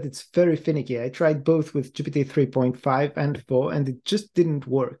think that it's very finicky. I tried both with GPT 3.5 and 4, and it just didn't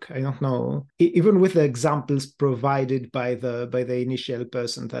work. I don't know. Even with the examples provided by the initial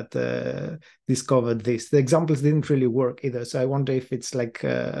person that discovered this, the examples didn't really work either. So I wonder if it's like,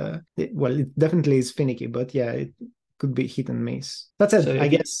 it definitely is finicky, but yeah, it could be hit and miss. That said, so I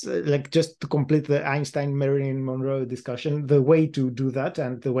guess, like, just to complete the Einstein-Marilyn Monroe discussion, the way to do that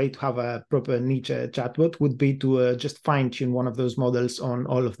and the way to have a proper Nietzsche chatbot would be to just fine-tune one of those models on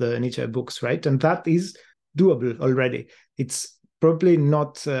all of the Nietzsche books, right? And that is doable already. It's probably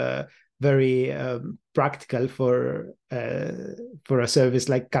not very practical for a service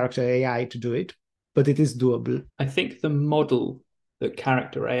like Character AI to do it, but it is doable. I think the model that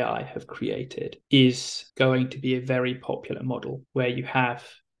Character AI have created is going to be a very popular model where you have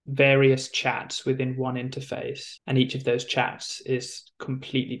various chats within one interface, and each of those chats is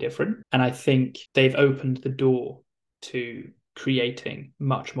completely different. And I think they've opened the door to creating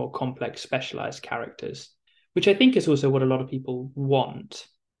much more complex, specialized characters, which I think is also what a lot of people want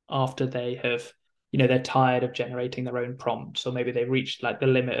after they have, they're tired of generating their own prompts, or maybe they've reached like the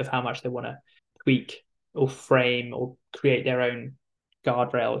limit of how much they want to tweak or frame or create their own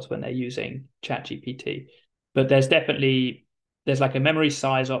guardrails when they're using ChatGPT. But there's like a memory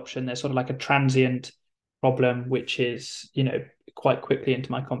size option. There's sort of like a transient problem, which is, quite quickly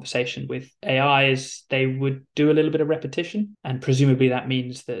into my conversation with AIs, they would do a little bit of repetition, and presumably that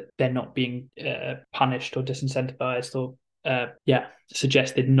means that they're not being punished or disincentivized or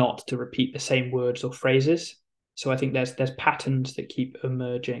suggested not to repeat the same words or phrases. So I think there's patterns that keep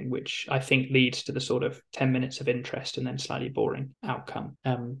emerging, which I think leads to the sort of 10 minutes of interest and then slightly boring outcome.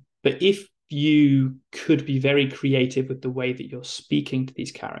 But if you could be very creative with the way that you're speaking to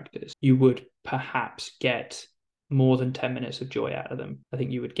these characters, you would perhaps get more than 10 minutes of joy out of them. I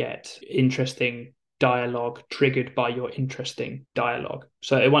think you would get interesting dialogue triggered by your interesting dialogue.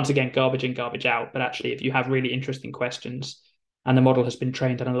 So once again, garbage in, garbage out. But actually, if you have really interesting questions and the model has been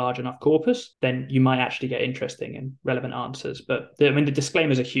trained on a large enough corpus, then you might actually get interesting and relevant answers. But the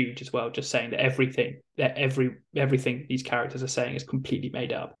disclaimers are huge as well, just saying that everything these characters are saying is completely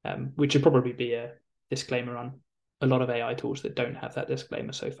made up, which would probably be a disclaimer on a lot of AI tools that don't have that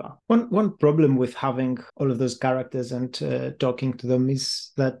disclaimer so far. One problem with having all of those characters and talking to them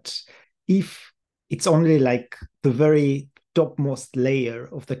is that if it's only like the very topmost layer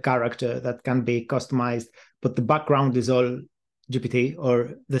of the character that can be customized, but the background is all GPT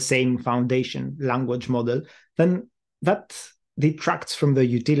or the same foundation language model, then that detracts from the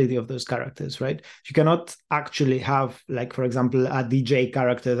utility of those characters, right? You cannot actually have, like, for example, a DJ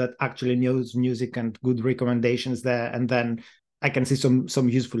character that actually knows music and good recommendations there, and then I can see some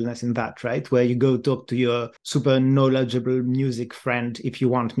usefulness in that, right? Where you go talk to your super knowledgeable music friend if you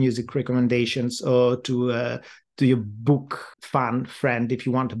want music recommendations, or to your book fan friend if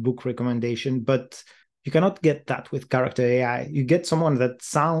you want a book recommendation. But you cannot get that with Character AI. You get someone that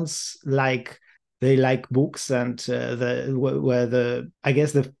sounds like they like books, and where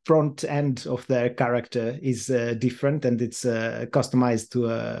the front end of their character is different, and it's customized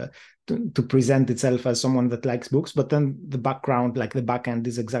to present itself as someone that likes books. But then the background, like the back end,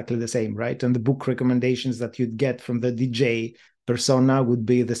 is exactly the same, right? And the book recommendations that you'd get from the DJ persona would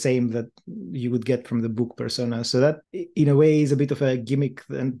be the same that you would get from the book persona. So that, in a way, is a bit of a gimmick.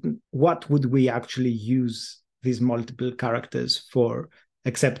 And what would we actually use these multiple characters for,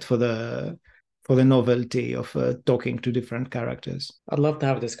 except for the novelty of talking to different characters? I'd love to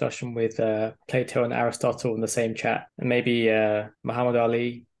have a discussion with Plato and Aristotle in the same chat, and maybe Muhammad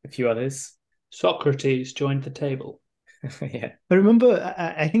Ali, a few others. Socrates joined the table. Yeah. I remember,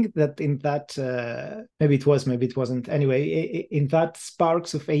 I think that in that, maybe it was, maybe it wasn't. Anyway, in that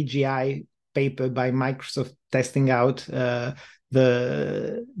Sparks of AGI paper by Microsoft testing out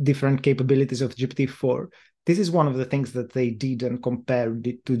the different capabilities of GPT-4, this is one of the things that they didn't compare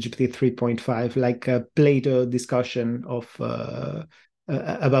to GPT 3.5, like a Plato discussion of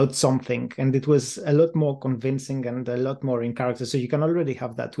about something, and it was a lot more convincing and a lot more in character. So you can already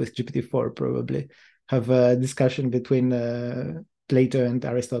have that with GPT-4, probably have a discussion between Plato and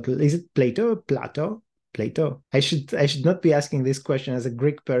Aristotle. Is it Plato or Plato? Plato. I should not be asking this question as a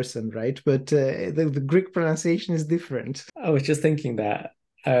Greek person, right? But the Greek pronunciation is different. I was just thinking that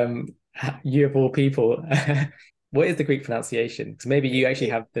you of all people, what is the Greek pronunciation? Because maybe you actually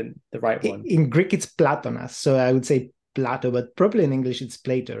have the right one. In Greek, it's Platonas, so I would say Plato, but probably in English it's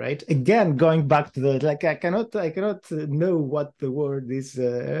Plato, right? Again, going back to the I cannot know what the word is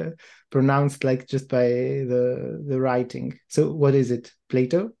pronounced like just by the writing. So what is it?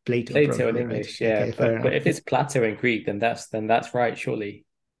 Plato? Plato Plato in English, right? yeah. Okay, but if it's Plato in Greek, then that's right, surely.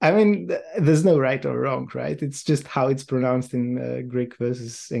 I mean, there's no right or wrong, right? It's just how it's pronounced in Greek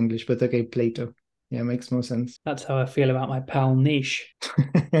versus English. But okay, Plato. Yeah, makes more sense. That's how I feel about my pal Niche.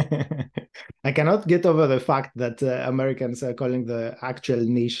 I cannot get over the fact that Americans are calling the actual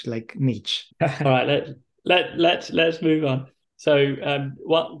niche like niche. All right, let's move on. So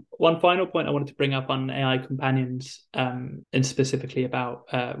one final point I wanted to bring up on AI companions, and specifically about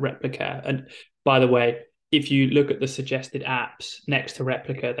Replika. And by the way, if you look at the suggested apps next to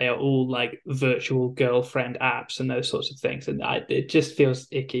Replika, they are all like virtual girlfriend apps and those sorts of things. And it just feels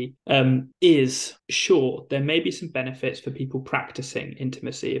icky. Is sure, there may be some benefits for people practicing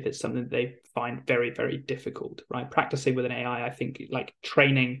intimacy if it's something they find very, very difficult, right? Practicing with an AI, I think, like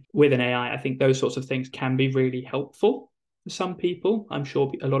training with an AI, I think those sorts of things can be really helpful for some people. I'm sure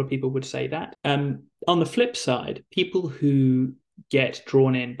a lot of people would say that. On the flip side, people who get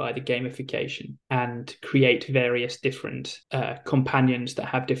drawn in by the gamification and create various different companions that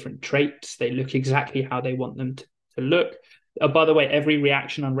have different traits. They look exactly how they want them to look. By the way, every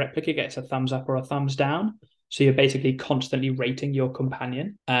reaction on Replika gets a thumbs up or a thumbs down. So you're basically constantly rating your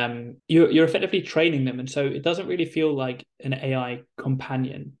companion. You're effectively training them. And so it doesn't really feel like an AI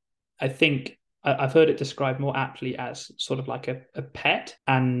companion. I think I've heard it described more aptly as sort of like a pet,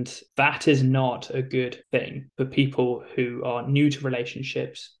 and that is not a good thing for people who are new to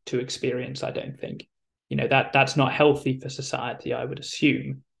relationships to experience, I don't think. That's not healthy for society, I would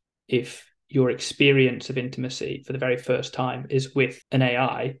assume, if your experience of intimacy for the very first time is with an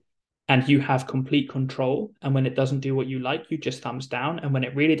AI and you have complete control, and when it doesn't do what you like, you just thumbs down, and when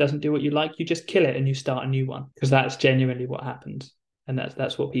it really doesn't do what you like, you just kill it and you start a new one, because that's genuinely what happens, and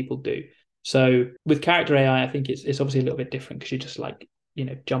that's what people do. So with character AI, I think it's obviously a little bit different because you're just like,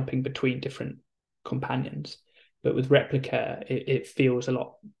 jumping between different companions. But with Replika, it feels a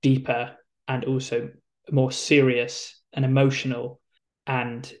lot deeper and also more serious and emotional,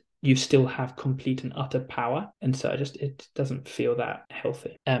 and you still have complete and utter power. And so it doesn't feel that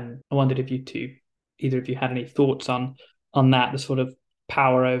healthy. I wondered if either of you had any thoughts on that, the sort of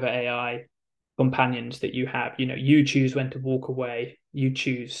power over AI companions that you have. You choose when to walk away, you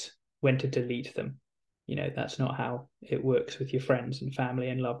choose when to delete them. That's not how it works with your friends and family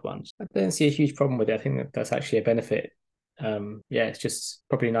and loved ones. I don't see a huge problem with it. I think that's actually a benefit. It's just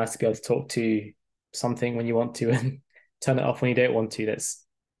probably nice to be able to talk to something when you want to and turn it off when you don't want to. That's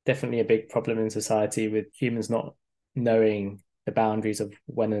definitely a big problem in society, with humans not knowing the boundaries of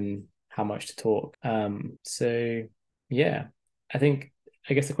when and how much to talk.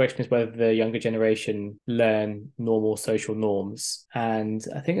 I guess the question is whether the younger generation learn normal social norms. And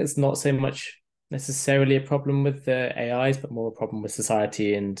I think it's not so much necessarily a problem with the AIs, but more a problem with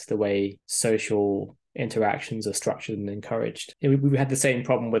society and the way social interactions are structured and encouraged. We had the same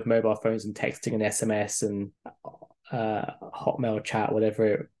problem with mobile phones and texting and SMS and Hotmail chat,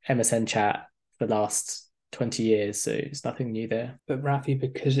 whatever, MSN chat for the last 20 years. So it's nothing new there. But Rafi,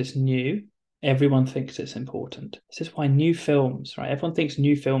 because it's new, everyone thinks it's important. This is why new films, right? Everyone thinks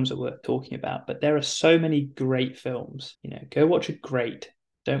new films are worth talking about, but there are so many great films. Go watch a great,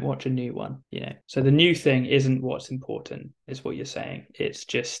 don't watch a new one. So the new thing isn't what's important, is what you're saying. It's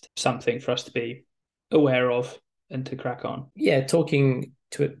just something for us to be aware of and to crack on. Yeah, talking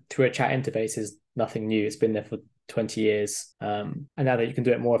through a chat interface is nothing new. It's been there for 20 years. And now that you can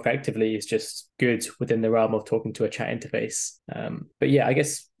do it more effectively, it's just good within the realm of talking to a chat interface. But yeah, I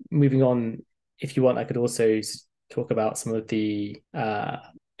guess moving on, if you want, I could also talk about some of the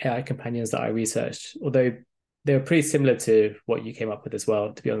AI companions that I researched, although they're pretty similar to what you came up with as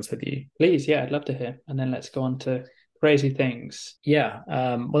well, to be honest with you. Please, yeah, I'd love to hear. And then let's go on to crazy things. Yeah.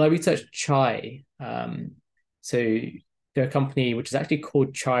 Well, I researched Chai. So they're a company which is actually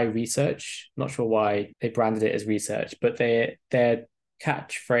called Chai Research. Not sure why they branded it as research, but their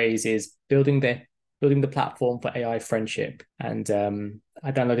catchphrase is building the platform for AI friendship. And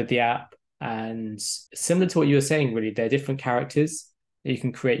I downloaded the app. And similar to what you were saying, really, they're different characters. You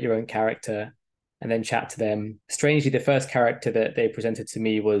can create your own character and then chat to them. Strangely, the first character that they presented to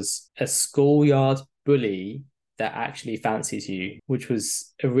me was a schoolyard bully that actually fancies you, which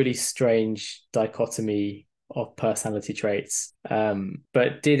was a really strange dichotomy of personality traits,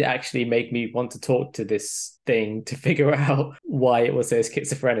 but did actually make me want to talk to this thing to figure out why it was so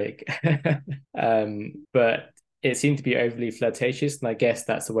schizophrenic. But it seemed to be overly flirtatious, and I guess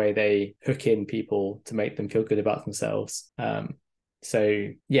that's the way they hook in people to make them feel good about themselves. So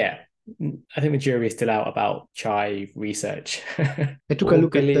yeah, I think the jury is still out about Chai research. I took a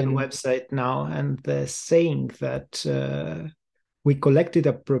look at the website now, and they're saying that we collected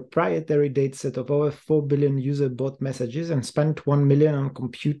a proprietary dataset of over 4 billion user bot messages and spent 1 million on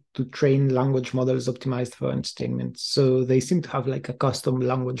compute to train language models optimized for entertainment. So they seem to have like a custom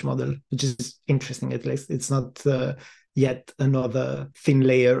language model, which is interesting. At least it's not yet another thin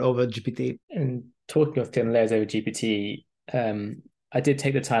layer over GPT. And talking of thin layers over GPT, I did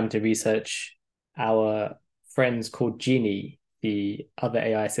take the time to research our friends called Genie, the other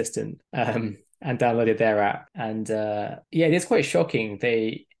AI assistant, and downloaded their app. And yeah, it is quite shocking.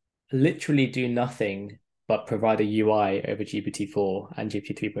 They literally do nothing but provide a UI over GPT-4 and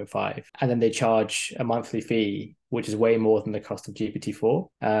GPT 3.5. And then they charge a monthly fee, which is way more than the cost of GPT-4.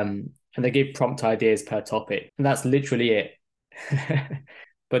 And they give prompt ideas per topic. And that's literally it.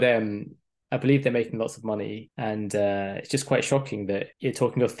 But I believe they're making lots of money, and it's just quite shocking that you're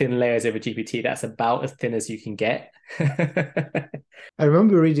talking of thin layers over GPT. That's about as thin as you can get. I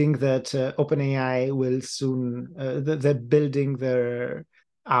remember reading that OpenAI will soon, they're building their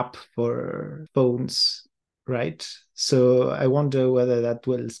app for phones, right? So I wonder whether that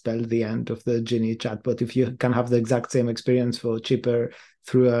will spell the end of the Genie chatbot, if you can have the exact same experience for cheaper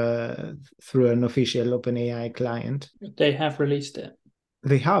through an official OpenAI client. They have released it.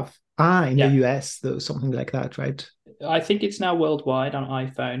 They have. In the US, though, something like that, right? I think it's now worldwide on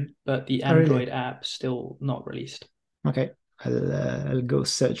iPhone, but the Android app still not released. Okay, I'll go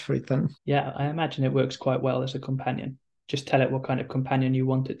search for it then. Yeah, I imagine it works quite well as a companion. Just tell it what kind of companion you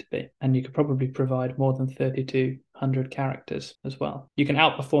want it to be, and you could probably provide more than 3,200 characters as well. You can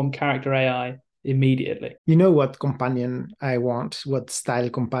outperform character AI immediately. You know what companion I want? What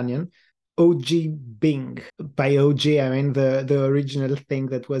style companion? OG Bing. By OG, I mean the original thing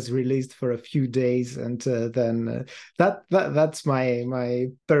that was released for a few days, and then that's my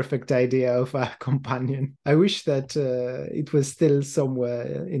perfect idea of a companion. I wish that it was still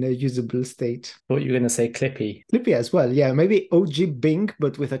somewhere in a usable state. I thought you were going to say Clippy. Clippy as well, yeah. Maybe OG Bing,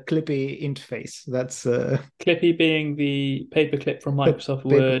 but with a Clippy interface. That's Clippy being the paperclip from Microsoft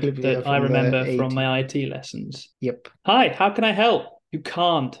Word that I remember from my IT lessons. Yep. Hi, how can I help? You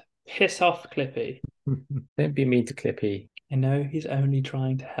can't. Piss off, Clippy. Don't be mean to Clippy. I know he's only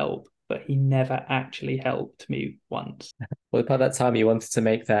trying to help, but he never actually helped me once. What about that time you wanted to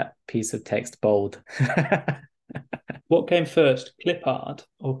make that piece of text bold? What came first, Clipart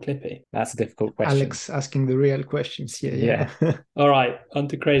or Clippy? That's a difficult question. Alex asking the real questions here. Yeah. All right, on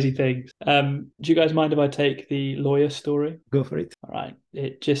to crazy things. Do you guys mind if I take the lawyer story? Go for it. All right.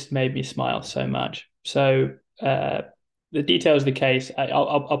 It just made me smile so much. So the details of the case,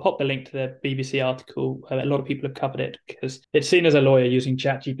 I'll pop the link to the BBC article. A lot of people have covered it because it's seen as a lawyer using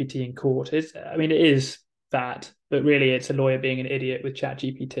ChatGPT in court. It is that, but really it's a lawyer being an idiot with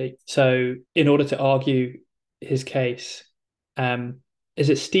ChatGPT. So in order to argue his case, is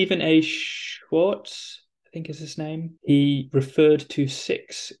it Stephen A. Schwartz? I think is his name. He referred to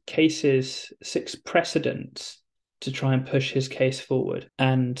 6 precedents to try and push his case forward.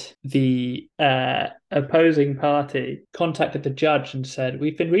 And the opposing party contacted the judge and said,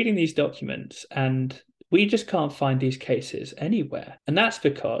 we've been reading these documents and we just can't find these cases anywhere. And that's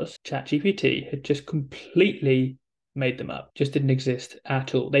because ChatGPT had just completely made them up, just didn't exist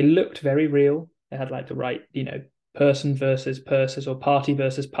at all. They looked very real. They had like the right, person versus purses or party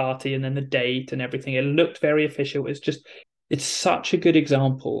versus party, and then the date and everything. It looked very official. It's such a good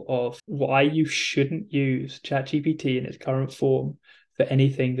example of why you shouldn't use ChatGPT in its current form for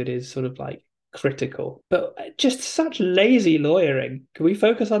anything that is sort of like critical. But just such lazy lawyering. Can we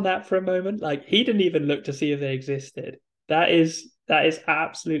focus on that for a moment? Like, he didn't even look to see if they existed. That is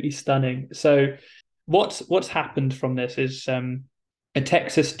absolutely stunning. So what's happened from this is a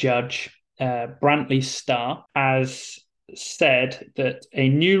Texas judge, Brantley Starr, has said that a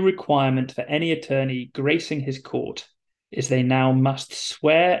new requirement for any attorney gracing his court is they now must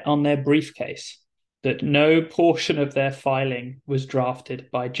swear on their briefcase that no portion of their filing was drafted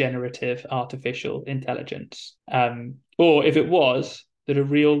by generative artificial intelligence. Or if it was, that a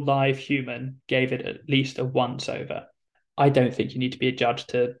real live human gave it at least a once-over. I don't think you need to be a judge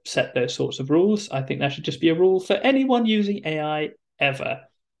to set those sorts of rules. I think that should just be a rule for anyone using AI ever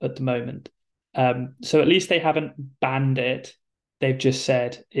at the moment. So at least they haven't banned it. They've just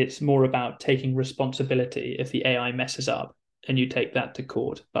said it's more about taking responsibility if the AI messes up and you take that to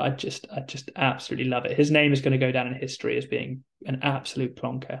court. But I just absolutely love it. His name is going to go down in history as being an absolute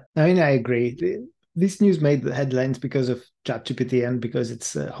plonker. I mean, I agree. This news made the headlines because of ChatGPT and because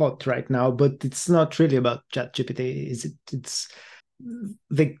it's hot right now, but it's not really about ChatGPT, is it?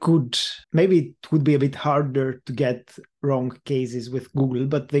 They could, maybe it would be a bit harder to get wrong cases with Google,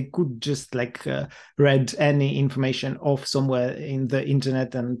 but they could just read any information off somewhere in the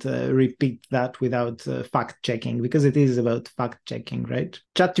internet and repeat that without fact checking, because it is about fact checking, right?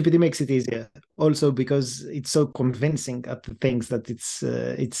 ChatGPT makes it easier also because it's so convincing at the things that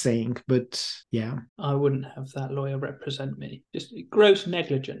it's saying. But yeah, I wouldn't have that lawyer represent me. Just gross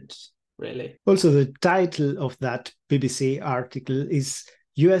negligence. Really. Also, the title of that BBC article is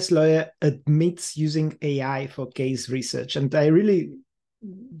US Lawyer Admits Using AI for Case Research. And I really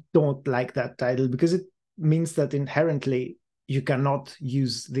don't like that title because it means that inherently you cannot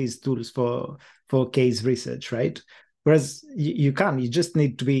use these tools for case research, right? Whereas you can, you just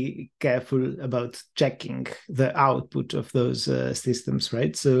need to be careful about checking the output of those systems,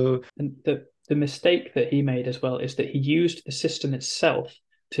 right? So, and the mistake that he made as well is that he used the system itself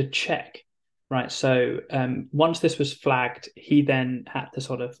to check, right? So once this was flagged, he then had to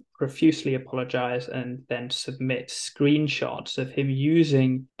sort of profusely apologize and then submit screenshots of him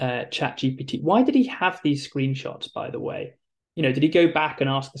using ChatGPT. Why did he have these screenshots, by the way? Did he go back and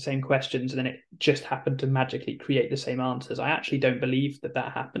ask the same questions and then it just happened to magically create the same answers? I actually don't believe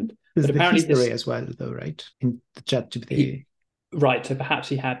that happened. There's but apparently the history as well, though, right? In the ChatGPT. Right, so perhaps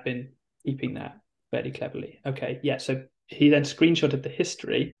he had been keeping that fairly cleverly. Okay, yeah, so he then screenshotted the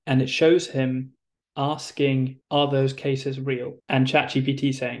history and it shows him asking, are those cases real? And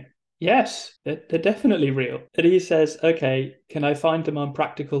ChatGPT saying, yes, they're definitely real. And he says, okay, can I find them on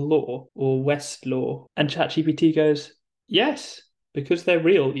Practical Law or Westlaw? And ChatGPT goes, yes, because they're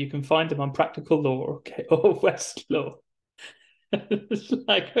real. You can find them on Practical Law or Westlaw. It's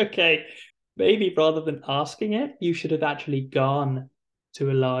like, okay, maybe rather than asking it, you should have actually gone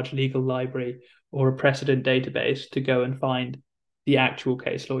to a large legal library or a precedent database to go and find the actual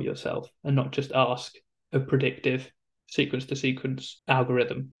case law yourself and not just ask a predictive sequence to sequence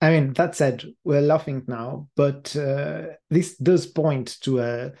algorithm. I mean, that said, we're laughing now, but this does point to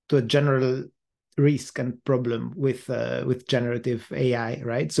a general risk and problem with generative AI,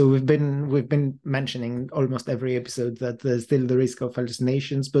 right? So we've been mentioning almost every episode that there's still the risk of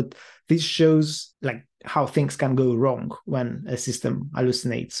hallucinations, but this shows like how things can go wrong when a system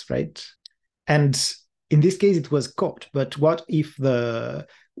hallucinates, right? And in this case, it was caught. But what if the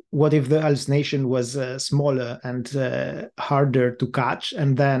hallucination was smaller and harder to catch,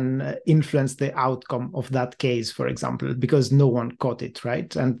 and then influence the outcome of that case, for example, because no one caught it,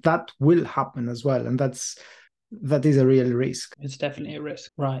 right? And that will happen as well, and that is a real risk. It's definitely a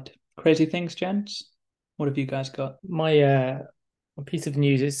risk, right? Crazy things, gents. What have you guys got? My piece of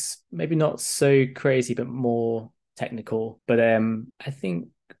news is maybe not so crazy, but more technical. But I think.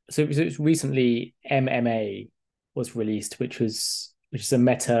 So recently MMA was released, which is a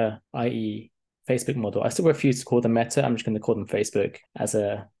Meta, i.e. Facebook model. I still refuse to call them Meta. I'm just going to call them Facebook as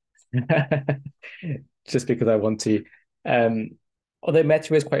a just because I want to. Although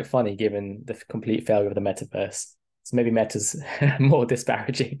Meta is quite funny given the complete failure of the metaverse. So maybe Meta's more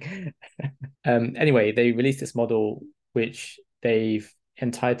disparaging. Anyway, they released this model which they've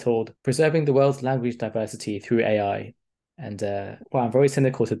entitled Preserving the World's Language Diversity Through AI. And well, I'm very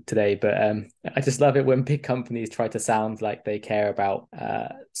cynical today, but I just love it when big companies try to sound like they care about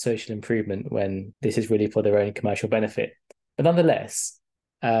social improvement when this is really for their own commercial benefit. But nonetheless,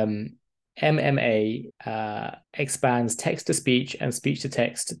 MMA expands text-to-speech and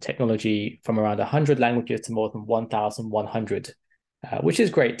speech-to-text technology from around 100 languages to more than 1,100, which is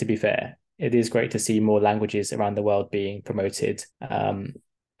great, to be fair. It is great to see more languages around the world being promoted.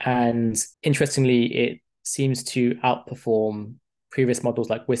 And interestingly, it seems to outperform previous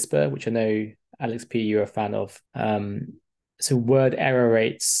models like Whisper, which I know, Alex P., you're a fan of. So word error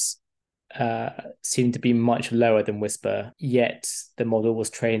rates seem to be much lower than Whisper, yet the model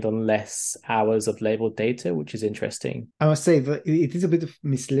was trained on less hours of labeled data, which is interesting. I must say that it is a bit of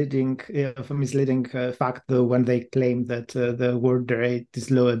misleading fact, though, when they claim that the word rate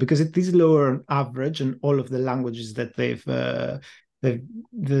is lower, because it is lower on average in all of the languages that they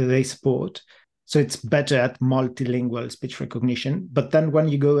support. So it's better at multilingual speech recognition. But then when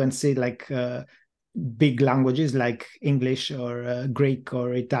you go and say like big languages like English or Greek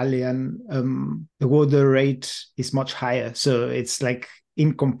or Italian, the word error rate is much higher. So it's like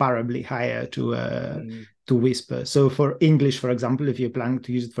incomparably higher to Whisper. So for English, for example, if you're planning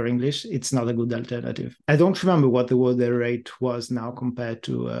to use it for English, it's not a good alternative. I don't remember what the word error rate was now compared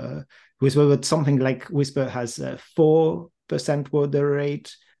to Whisper, but something like Whisper has 4% word error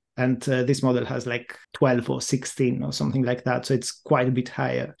rate, and this model has like 12 or 16 or something like that. So it's quite a bit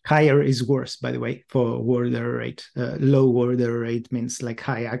higher. Higher is worse, by the way, for word error rate. Low word error rate means like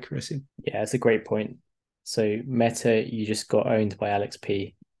high accuracy. Yeah, that's a great point. So Meta, you just got owned by Alex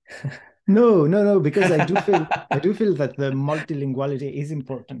P. No, because I do feel that the multilinguality is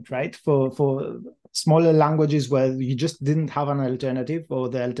important, right? For smaller languages where you just didn't have an alternative, or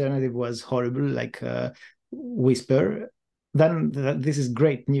the alternative was horrible, like Whisper, then this is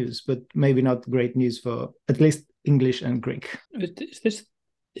great news, but maybe not great news for at least English and Greek. Is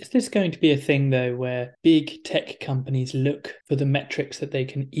this going to be a thing, though, where big tech companies look for the metrics that they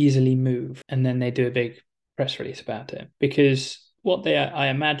can easily move, and then they do a big press release about it? Because what they, I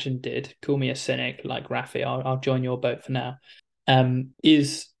imagine, did, call me a cynic like Rafi, I'll join your boat for now,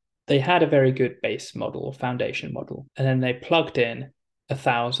 is they had a very good base model or foundation model, and then they plugged in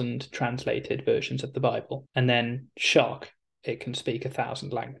 1,000 translated versions of the Bible, and then shock, it can speak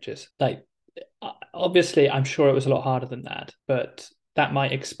 1,000 languages. Like, obviously, I'm sure it was a lot harder than that, but that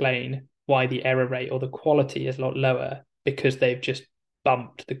might explain why the error rate or the quality is a lot lower, because they've just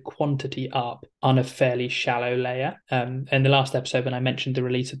bumped the quantity up on a fairly shallow layer. In the last episode, when I mentioned the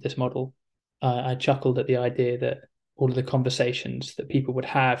release of this model, I chuckled at the idea that all of the conversations that people would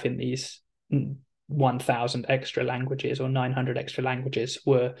have in these 1,000 extra languages or 900 extra languages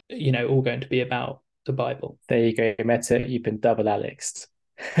were, all going to be about the Bible. There you go, Meta. You've been double Alexed.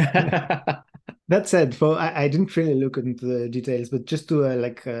 That said, I didn't really look into the details, but just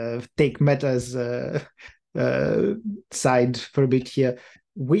to take Meta's side for a bit here,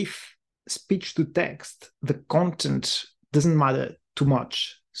 with speech to text, the content doesn't matter too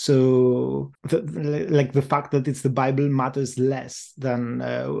much. So the fact that it's the Bible matters less than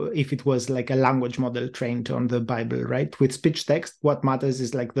if it was like a language model trained on the Bible, right? With speech text, what matters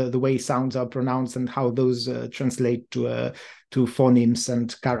is like the way sounds are pronounced and how those translate to phonemes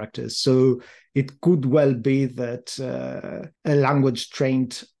and characters. So it could well be that a language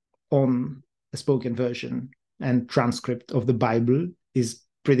trained on a spoken version and transcript of the Bible is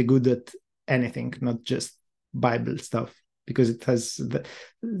pretty good at anything, not just Bible stuff, because it has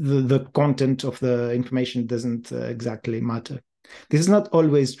the content of the information doesn't exactly matter. This is not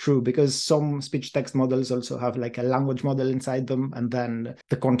always true, because some speech text models also have like a language model inside them, and then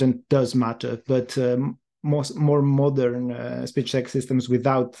the content does matter. But more modern speech text systems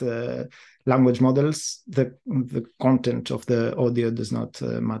without language models, the content of the audio does not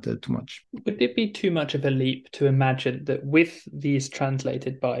matter too much. Would it be too much of a leap to imagine that with these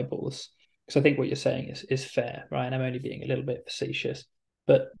translated Bibles, because I think what you're saying is fair, right? And I'm only being a little bit facetious,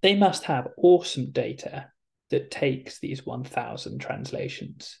 but they must have awesome data that takes these 1,000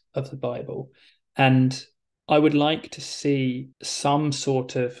 translations of the Bible. And I would like to see some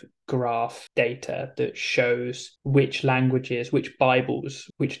sort of graph data that shows which languages, which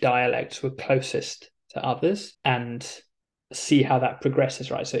Bibles, which dialects were closest to others, and see how that progresses,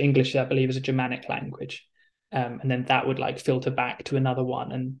 right? So English, I believe, is a Germanic language. And then that would like filter back to another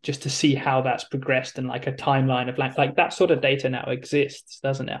one, and just to see how that's progressed, and like a timeline of like that sort of data now exists,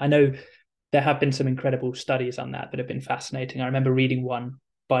 doesn't it? I know there have been some incredible studies on that have been fascinating. I remember reading one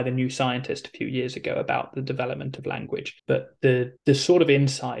by the New Scientist a few years ago about the development of language. But the sort of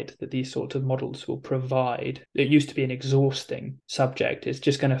insight that these sorts of models will provide, it used to be an exhausting subject, is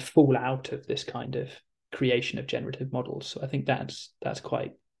just going to fall out of this kind of creation of generative models. So I think that's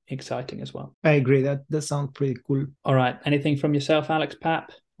quite exciting as well. I agree. That sounds pretty cool. All right. Anything from yourself, Alex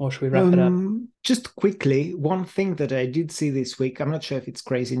Pap? Or should we wrap it up? Just quickly, one thing that I did see this week, I'm not sure if it's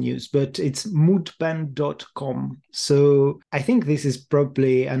crazy news, but it's moodpen.com. So I think this is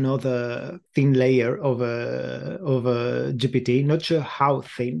probably another thin layer of a GPT. Not sure how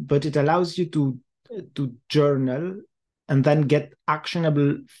thin, but it allows you to journal and then get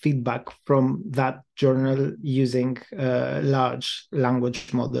actionable feedback from that journal using large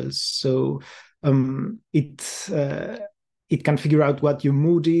language models. So it can figure out what your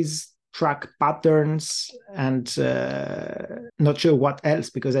mood is, track patterns, and not sure what else,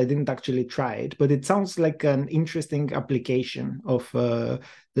 because I didn't actually try it. But it sounds like an interesting application of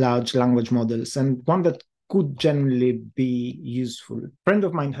large language models, and one that could generally be useful. A friend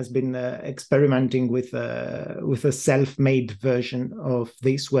of mine has been experimenting with a self-made version of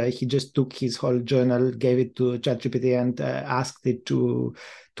this, where he just took his whole journal, gave it to ChatGPT, and asked it to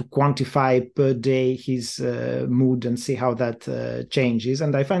quantify per day his mood and see how that changes.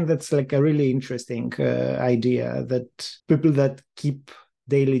 And I find that's like a really interesting idea, that people that keep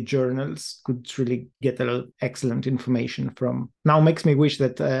daily journals could really get a lot of excellent information from. Now makes me wish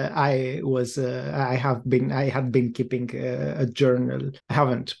that I had been keeping a journal. I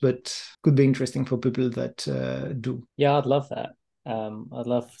haven't, but could be interesting for people that do. Yeah, I'd love that. I'd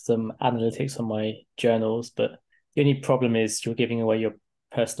love some analytics on my journals, but the only problem is you're giving away your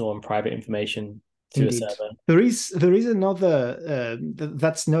personal and private information to a server. There is another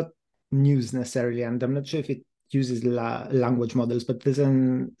that's not news necessarily, and I'm not sure if it uses language models, but there's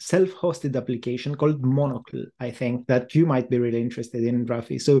a self-hosted application called Monocle, I think, that you might be really interested in,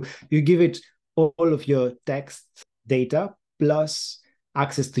 Rafi. So you give it all of your text data plus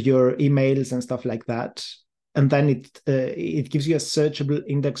access to your emails and stuff like that, and then it gives you a searchable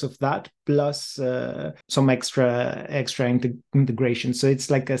index of that plus some extra integration. So it's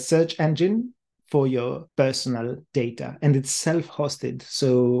like a search engine for your personal data, and it's self-hosted,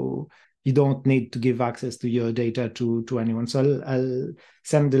 so you don't need to give access to your data to anyone. So I'll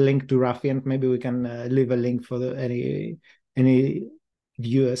send the link to Rafi, and maybe we can leave a link for any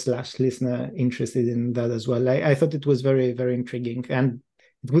viewer/listener interested in that as well. I thought it was very, very intriguing, and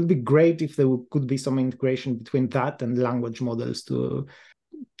it would be great if there could be some integration between that and language models to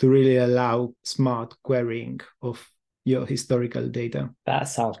really allow smart querying of your historical data. That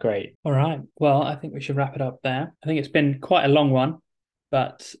sounds great. All right. Well, I think we should wrap it up there. I think it's been quite a long one,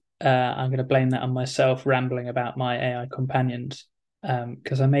 but I'm going to blame that on myself rambling about my AI companions,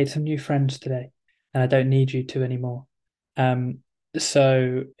 because I made some new friends today and I don't need you to anymore.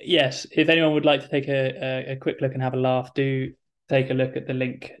 So yes, if anyone would like to take a quick look and have a laugh, do take a look at the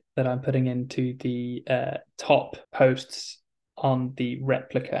link that I'm putting into the top posts on the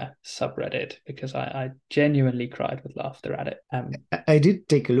Replika subreddit, because I genuinely cried with laughter at it. I did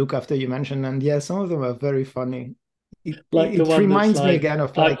take a look after you mentioned, and yeah, some of them are very funny. It reminds me again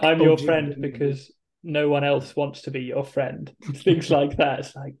of I'm your friend because no one else wants to be your friend. Things like that.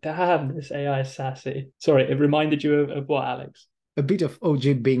 It's like, damn, this AI is sassy. Sorry, it reminded you of what, Alex? A bit of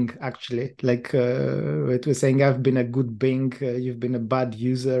OG Bing, actually. Like it was saying, I've been a good Bing, you've been a bad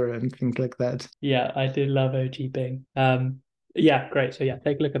user, and things like that. Yeah, I do love OG Bing. Yeah, great. So yeah,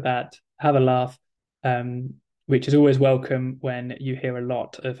 take a look at that. Have a laugh. Which is always welcome when you hear a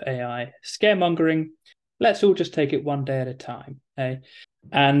lot of AI scaremongering. Let's all just take it one day at a time, eh?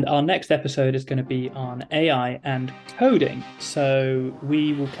 And our next episode is going to be on AI and coding. So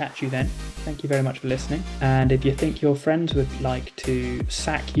we will catch you then. Thank you very much for listening. And if you think your friends would like to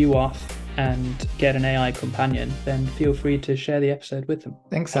sack you off and get an AI companion, then feel free to share the episode with them.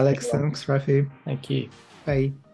 Thanks, Alex. Thanks, Rafi. Thank you. Bye.